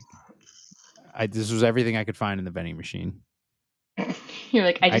 Like this was everything I could find in the vending machine. You're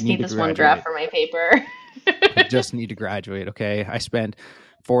like, I just need this one draft for my paper. I just need to graduate, okay? I spent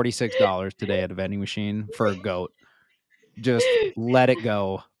 $46 today at a vending machine for a goat. Just let it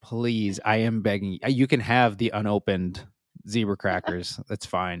go, please. I am begging you. You can have the unopened zebra crackers. That's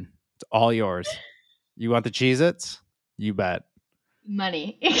fine. It's all yours. You want the Cheez-Its? You bet.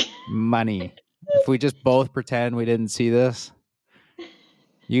 Money. If we just both pretend we didn't see this,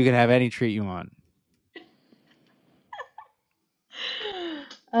 you can have any treat you want.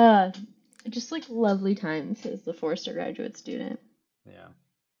 Just like lovely times as the Forrester graduate student.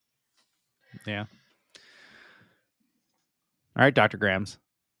 Yeah. All right, Dr. Grams.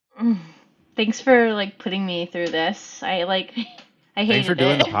 Thanks for like putting me through this. I hated it. Thanks for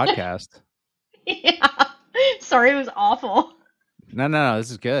doing the podcast. Yeah. Sorry, it was awful. No. This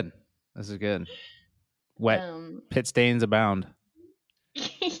is good. Wet pit stains abound.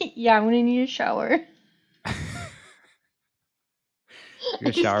 Yeah, I'm gonna need a shower.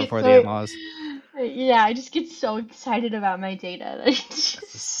 You're gonna shower before the in-laws. Yeah, I just get so excited about my data that I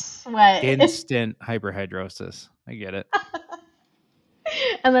just sweat. Instant hyperhidrosis. I get it.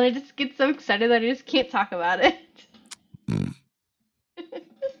 And then I just get so excited that I just can't talk about it.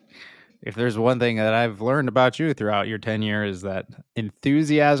 If there's one thing that I've learned about you throughout your tenure is that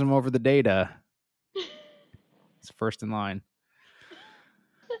enthusiasm over the data is first in line.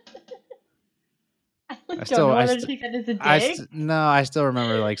 I still take that as a dig. I still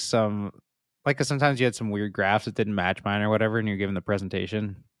remember like sometimes you had some weird graphs that didn't match mine or whatever, and you're giving the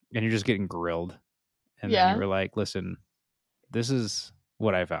presentation and you're just getting grilled. And then you were like, listen, this is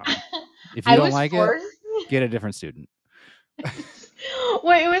what I found. If you don't like it, get a different student.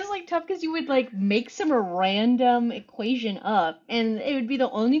 Well, it was like tough because you would like make some random equation up and it would be the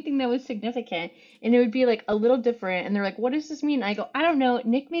only thing that was significant and it would be like a little different and they're like, what does this mean? I go, I don't know.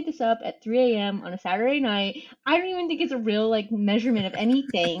 Nick made this up at 3 a.m. on a Saturday night. I don't even think it's a real like measurement of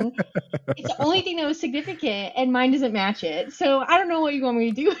anything. It's the only thing that was significant and mine doesn't match it. So I don't know what you want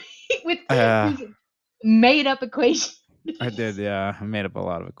me to do with these made up equations. I did, yeah. I made up a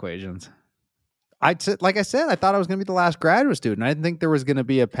lot of equations. Like I said, I thought I was going to be the last graduate student. I didn't think there was going to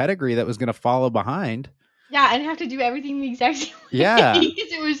be a pedigree that was going to follow behind. Yeah, I'd have to do everything the exact same way. Yeah.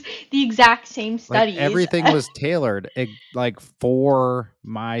 Because it was the exact same studies. Like everything was tailored like for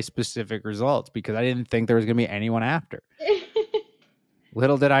my specific results because I didn't think there was going to be anyone after.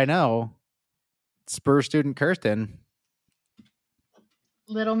 Little did I know, Spur student Kirstyn.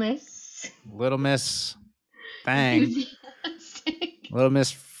 Little Miss Thang. Little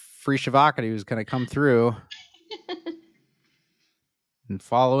Miss Free Shavakati who's going to come through and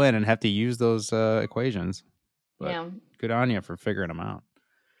follow in and have to use those equations. But yeah. Good on you for figuring them out.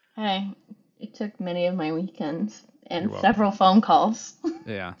 Hey, it took many of my weekends and several phone calls.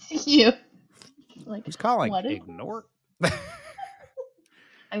 Yeah. To you. Like, who's calling? Ignore.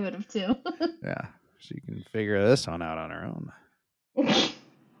 I would have too. Yeah. She can figure this one out on her own.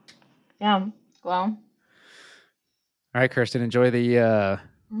 Yeah. Well. All right, Kirstyn, enjoy the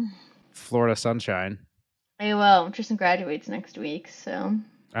Florida sunshine. I will. Tristan graduates next week, so.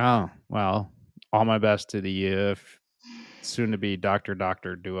 Oh, well, all my best to the soon-to-be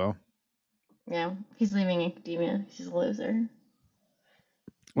doctor-doctor duo. Yeah, he's leaving academia. He's a loser.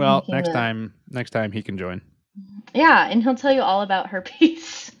 Well, next time he can join. Yeah, and he'll tell you all about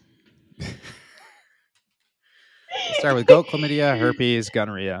herpes. Start with goat chlamydia, herpes,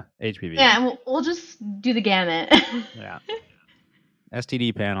 gonorrhea, HPV. Yeah, and we'll just do the gamut. Yeah.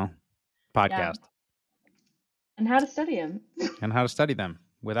 STD panel podcast. Yeah. And how to study them. And how to study them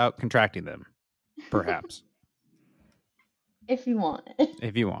without contracting them, perhaps. If you want.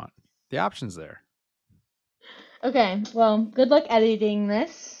 If you want. The option's there. Okay, well, good luck editing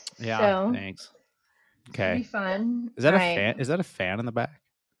this. Yeah, thanks. Okay. It'll be fun. Is that a fan? Is that a fan in the back?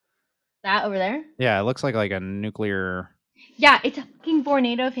 That over there? Yeah, it looks like a nuclear. Yeah, it's a fucking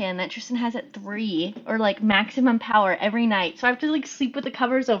Vornado fan that Tristan has at 3 or like maximum power every night. So I have to like sleep with the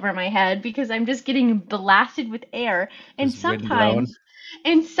covers over my head because I'm just getting blasted with air. And sometimes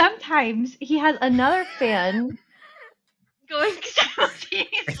he has another fan going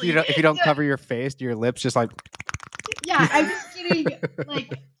simultaneously. If you don't cover your face, your lips just like. Yeah, I'm just getting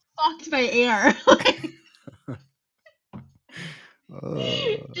like fucked by air.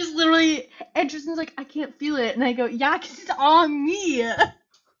 Just literally, and Tristan's like, I can't feel it, and I go, yeah, because it's on me. And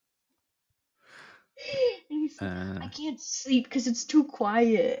he's like, I can't sleep because it's too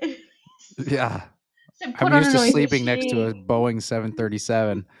quiet. Yeah, so I'm used to sleeping next to a Boeing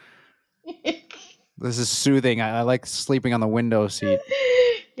 737. This is soothing. I like sleeping on the window seat.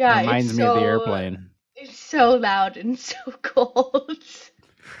 Yeah, it reminds me of the airplane. It's so loud and so cold.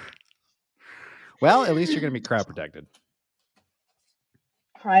 Well, at least you're going to be crowd protected.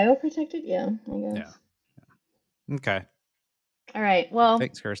 Cryo protected? Yeah, I guess. Yeah. Okay. All right. Well,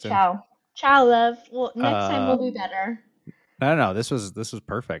 thanks, Kirstyn. Ciao. Ciao, love. Well, next time will be better. No. This was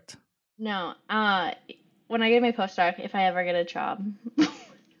perfect. No. When I get my postdoc, if I ever get a job.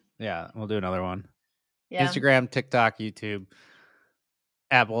 Yeah, we'll do another one. Yeah. Instagram, TikTok, YouTube,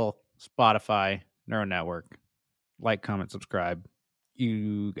 Apple, Spotify, Neural Network. Like, comment, subscribe.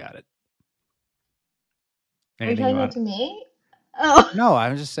 You got it. Anything Are you talking about to me? Oh. No,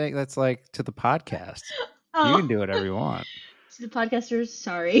 I'm just saying that's like to the podcast. You can do whatever you want. To the podcasters,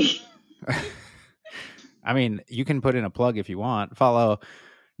 sorry. I mean, you can put in a plug if you want. Follow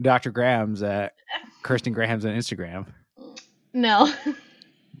Dr. Grams at Kirstyn Grams on Instagram. No.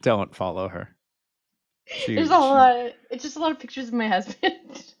 Don't follow her. There's a lot. It's just a lot of pictures of my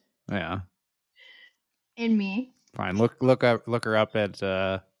husband. Yeah. And me. Fine. Look her up at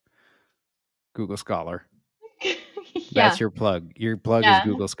Google Scholar. Yeah. That's your plug. Your plug is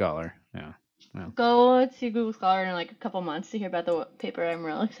Google Scholar. Yeah. Go to Google Scholar in like a couple months to hear about the paper I'm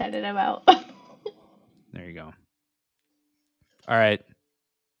real excited about. There you go. All right.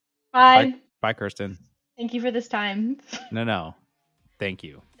 Bye. Bye, Kirstyn. Thank you for this time. No. Thank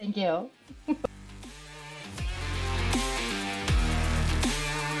you. Thank you.